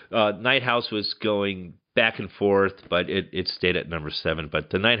 Night House was going back and forth, but it stayed at number 7. But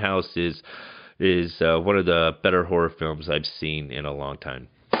The Night House is one of the better horror films I've seen in a long time.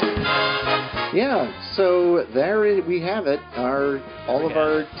 Yeah, so there we have it. All of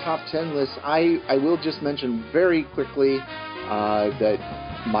our top 10 lists. I will just mention very quickly that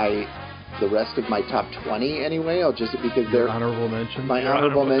the rest of my top 20 anyway. I'll just because they're honorable mentions. My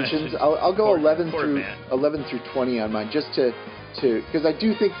honorable mentions. I'll go 11 through 20 on mine just to because I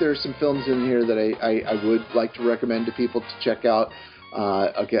do think there are some films in here that I would like to recommend to people to check out.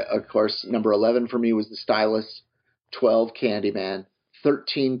 Okay, of course, number 11 for me was The Stylist, 12 Candyman,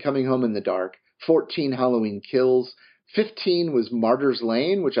 13 Coming Home in the Dark, 14 Halloween Kills, 15 was Martyr's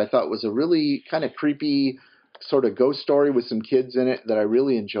Lane, which I thought was a really kind of creepy sort of ghost story with some kids in it that I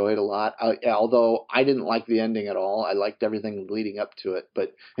really enjoyed a lot. Although I didn't like the ending at all. I liked everything leading up to it.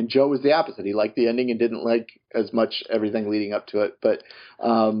 And Joe was the opposite. He liked the ending and didn't like as much everything leading up to it. But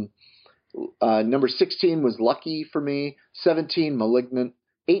number 16 was Lucky for me. 17, Malignant.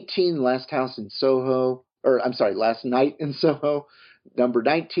 18, Last Night in Soho. Number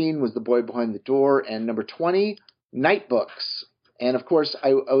 19 was The Boy Behind the Door. And number 20, Night Books. And of course,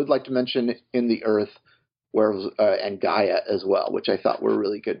 I would like to mention In the Earth, and Gaia as well, which I thought were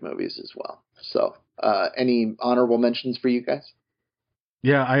really good movies as well. So, any honorable mentions for you guys?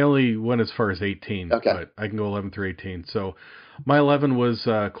 Yeah, I only went as far as 18, okay. But I can go 11 through 18. So, my 11 was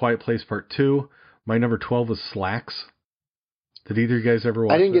Quiet Place Part 2. My number 12 was Slacks. Did either of you guys ever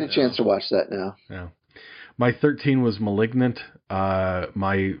watch that? I didn't get a chance to watch that, no. Yeah. My 13 was Malignant.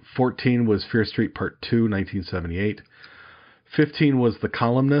 My 14 was Fear Street Part 2, 1978. 15 was The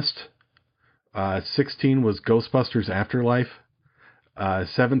Columnist. 16 was Ghostbusters Afterlife.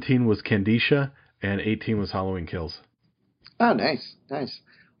 17 was Candicia, and 18 was Halloween Kills. Oh, nice.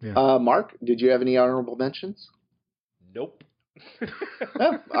 Yeah. Mark, did you have any honorable mentions? Nope.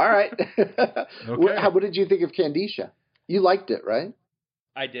 Oh, all right. Okay. What did you think of Candicia? You liked it, right?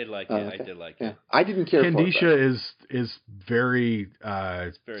 I did like it. Okay. I did like yeah. it. I didn't care Candicia for it. is very,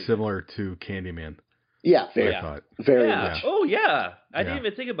 very similar to Candyman. Yeah, I thought. Very much. Oh, yeah. I didn't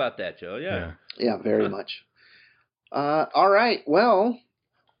even think about that, Joe. Yeah, very much. All right. Well,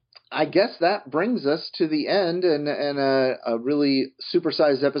 I guess that brings us to the end and a really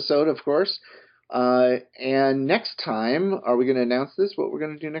supersized episode, of course. And next time, are we going to announce this? What we're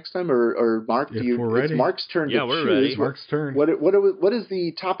going to do next time, or Mark? We're ready. It's Mark's turn. Yeah, to we're choose. ready. Mark's turn. What is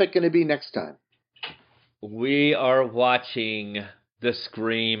the topic going to be next time? We are watching the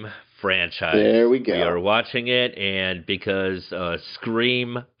Scream franchise. There we go. We are watching it, and because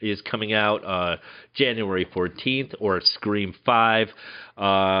Scream is coming out January 14th, or Scream 5,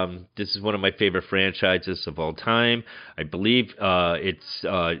 this is one of my favorite franchises of all time. I believe it's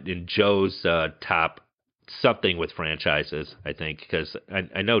in Joe's top something with franchises, I think, because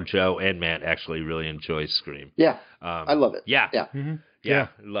I know Joe and Matt actually really enjoy Scream. Yeah, I love it. Yeah. Yeah. Mm-hmm. Yeah,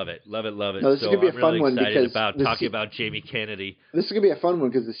 love it. No, this is gonna be a I'm fun really one excited because about talking about Jamie Kennedy. This is gonna be a fun one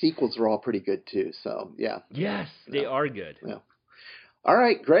because the sequels are all pretty good too. So yeah. Yes, they are good. Yeah. All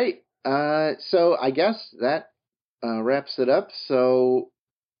right, great. So I guess that wraps it up. So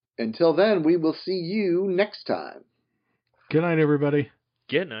until then, we will see you next time. Good night, everybody.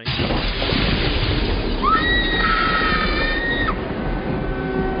 Good night.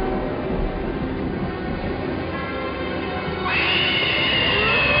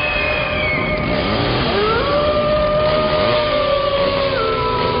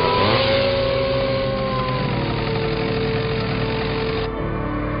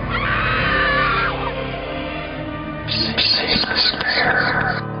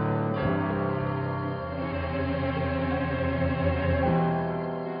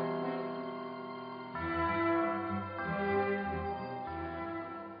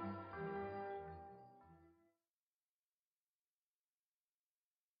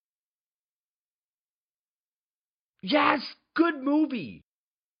 Yes, good movie.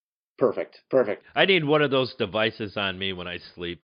 Perfect. I need one of those devices on me when I sleep.